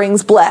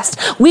offerings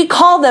blessed. We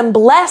call them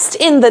blessed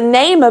in the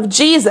name of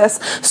Jesus.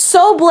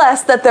 So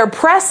blessed that they're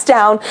pressed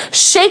down,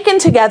 shaken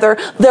together,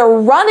 they're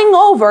running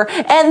over,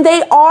 and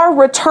they are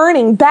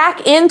returning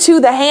back into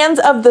the hands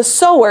of the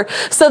sower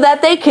so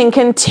that they can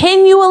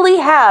continually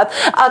have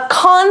a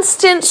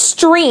constant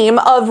stream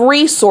of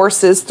resources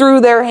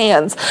through their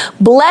hands.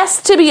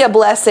 Blessed to be a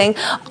blessing,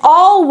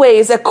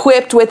 always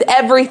equipped with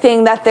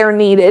everything that they're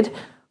needed.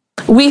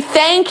 We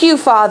thank you,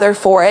 Father,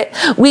 for it.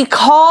 We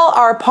call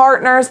our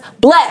partners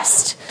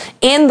blessed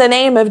in the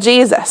name of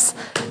Jesus.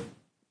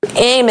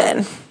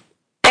 Amen.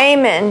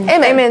 Amen.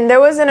 Amen. Amen. There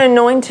was an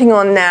anointing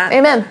on that.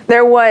 Amen.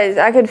 There was.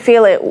 I could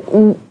feel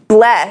it.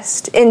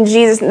 Blessed in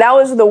Jesus. That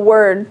was the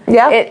word.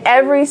 Yeah.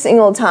 Every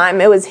single time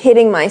it was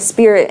hitting my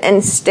spirit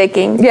and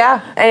sticking.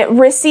 Yeah. And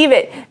receive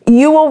it.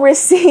 You will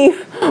receive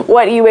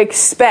what you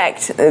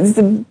expect. It's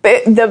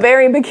the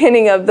very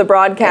beginning of the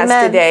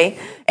broadcast today.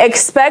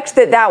 Expect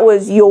that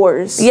was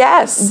yours.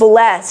 Yes.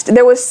 Blessed.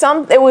 It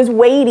was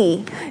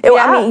weighty.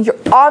 I mean, you're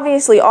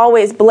obviously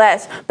always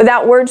blessed, but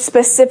that word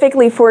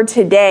specifically for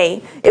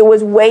today, it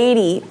was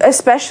weighty,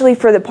 especially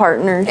for the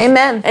partners.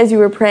 Amen. As you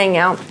were praying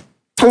out.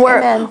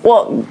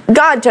 Well,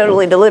 God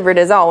totally delivered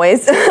as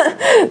always.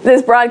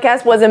 This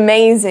broadcast was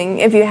amazing.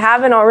 If you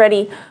haven't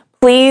already,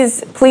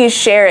 please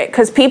share it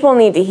because people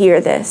need to hear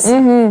this.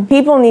 Mm-hmm.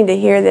 People need to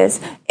hear this.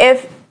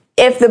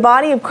 If the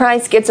body of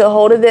Christ gets a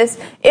hold of this,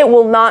 it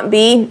will not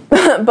be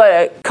but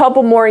a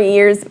couple more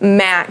years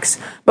max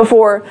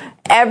before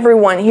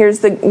everyone hears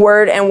the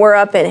word and we're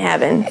up in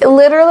heaven.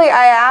 Literally,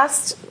 I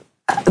asked,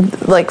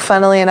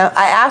 funnily enough,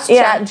 I asked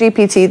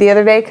ChatGPT the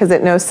other day because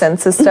it knows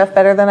census stuff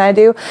better than I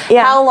do.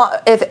 Yeah. How long,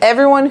 if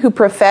everyone who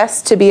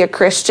professed to be a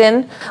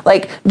Christian,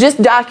 just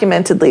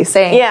documentedly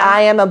saying,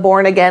 I am a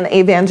born again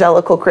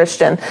evangelical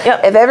Christian,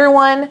 if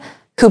everyone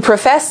who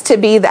professed to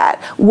be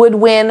that would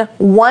win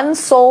one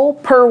soul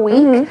per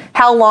week,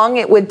 how long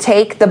it would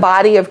take the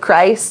body of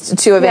Christ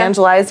to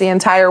evangelize the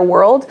entire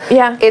world?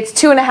 Yeah. It's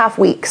 2.5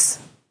 weeks.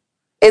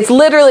 It's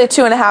literally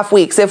 2.5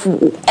 weeks. If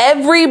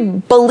every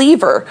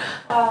believer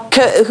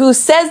who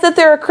says that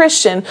they're a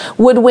Christian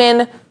would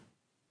win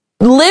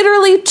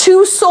literally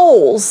 2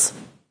 souls,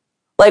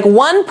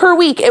 one per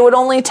week, it would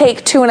only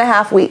take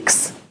 2.5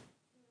 weeks.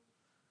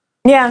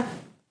 Yeah.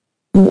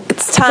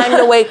 It's time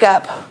to wake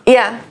up.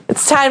 Yeah.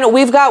 It's time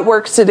we've got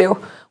work to do.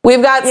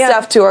 We've got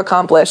stuff to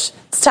accomplish.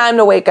 It's time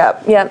to wake up. Yep.